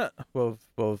we've done it. We've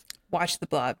watched the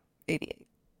Blob 88.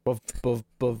 We've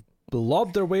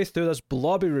blobbed our way through this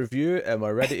blobby review and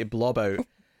we're ready to blob out.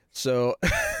 So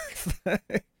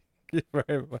thank you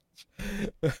very much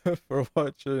for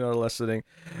watching or listening.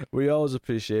 We always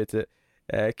appreciate it.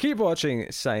 Keep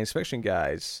watching Science Fiction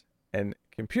Guys and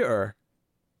Computer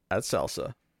at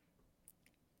Salsa.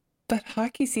 But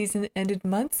hockey season ended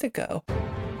months ago.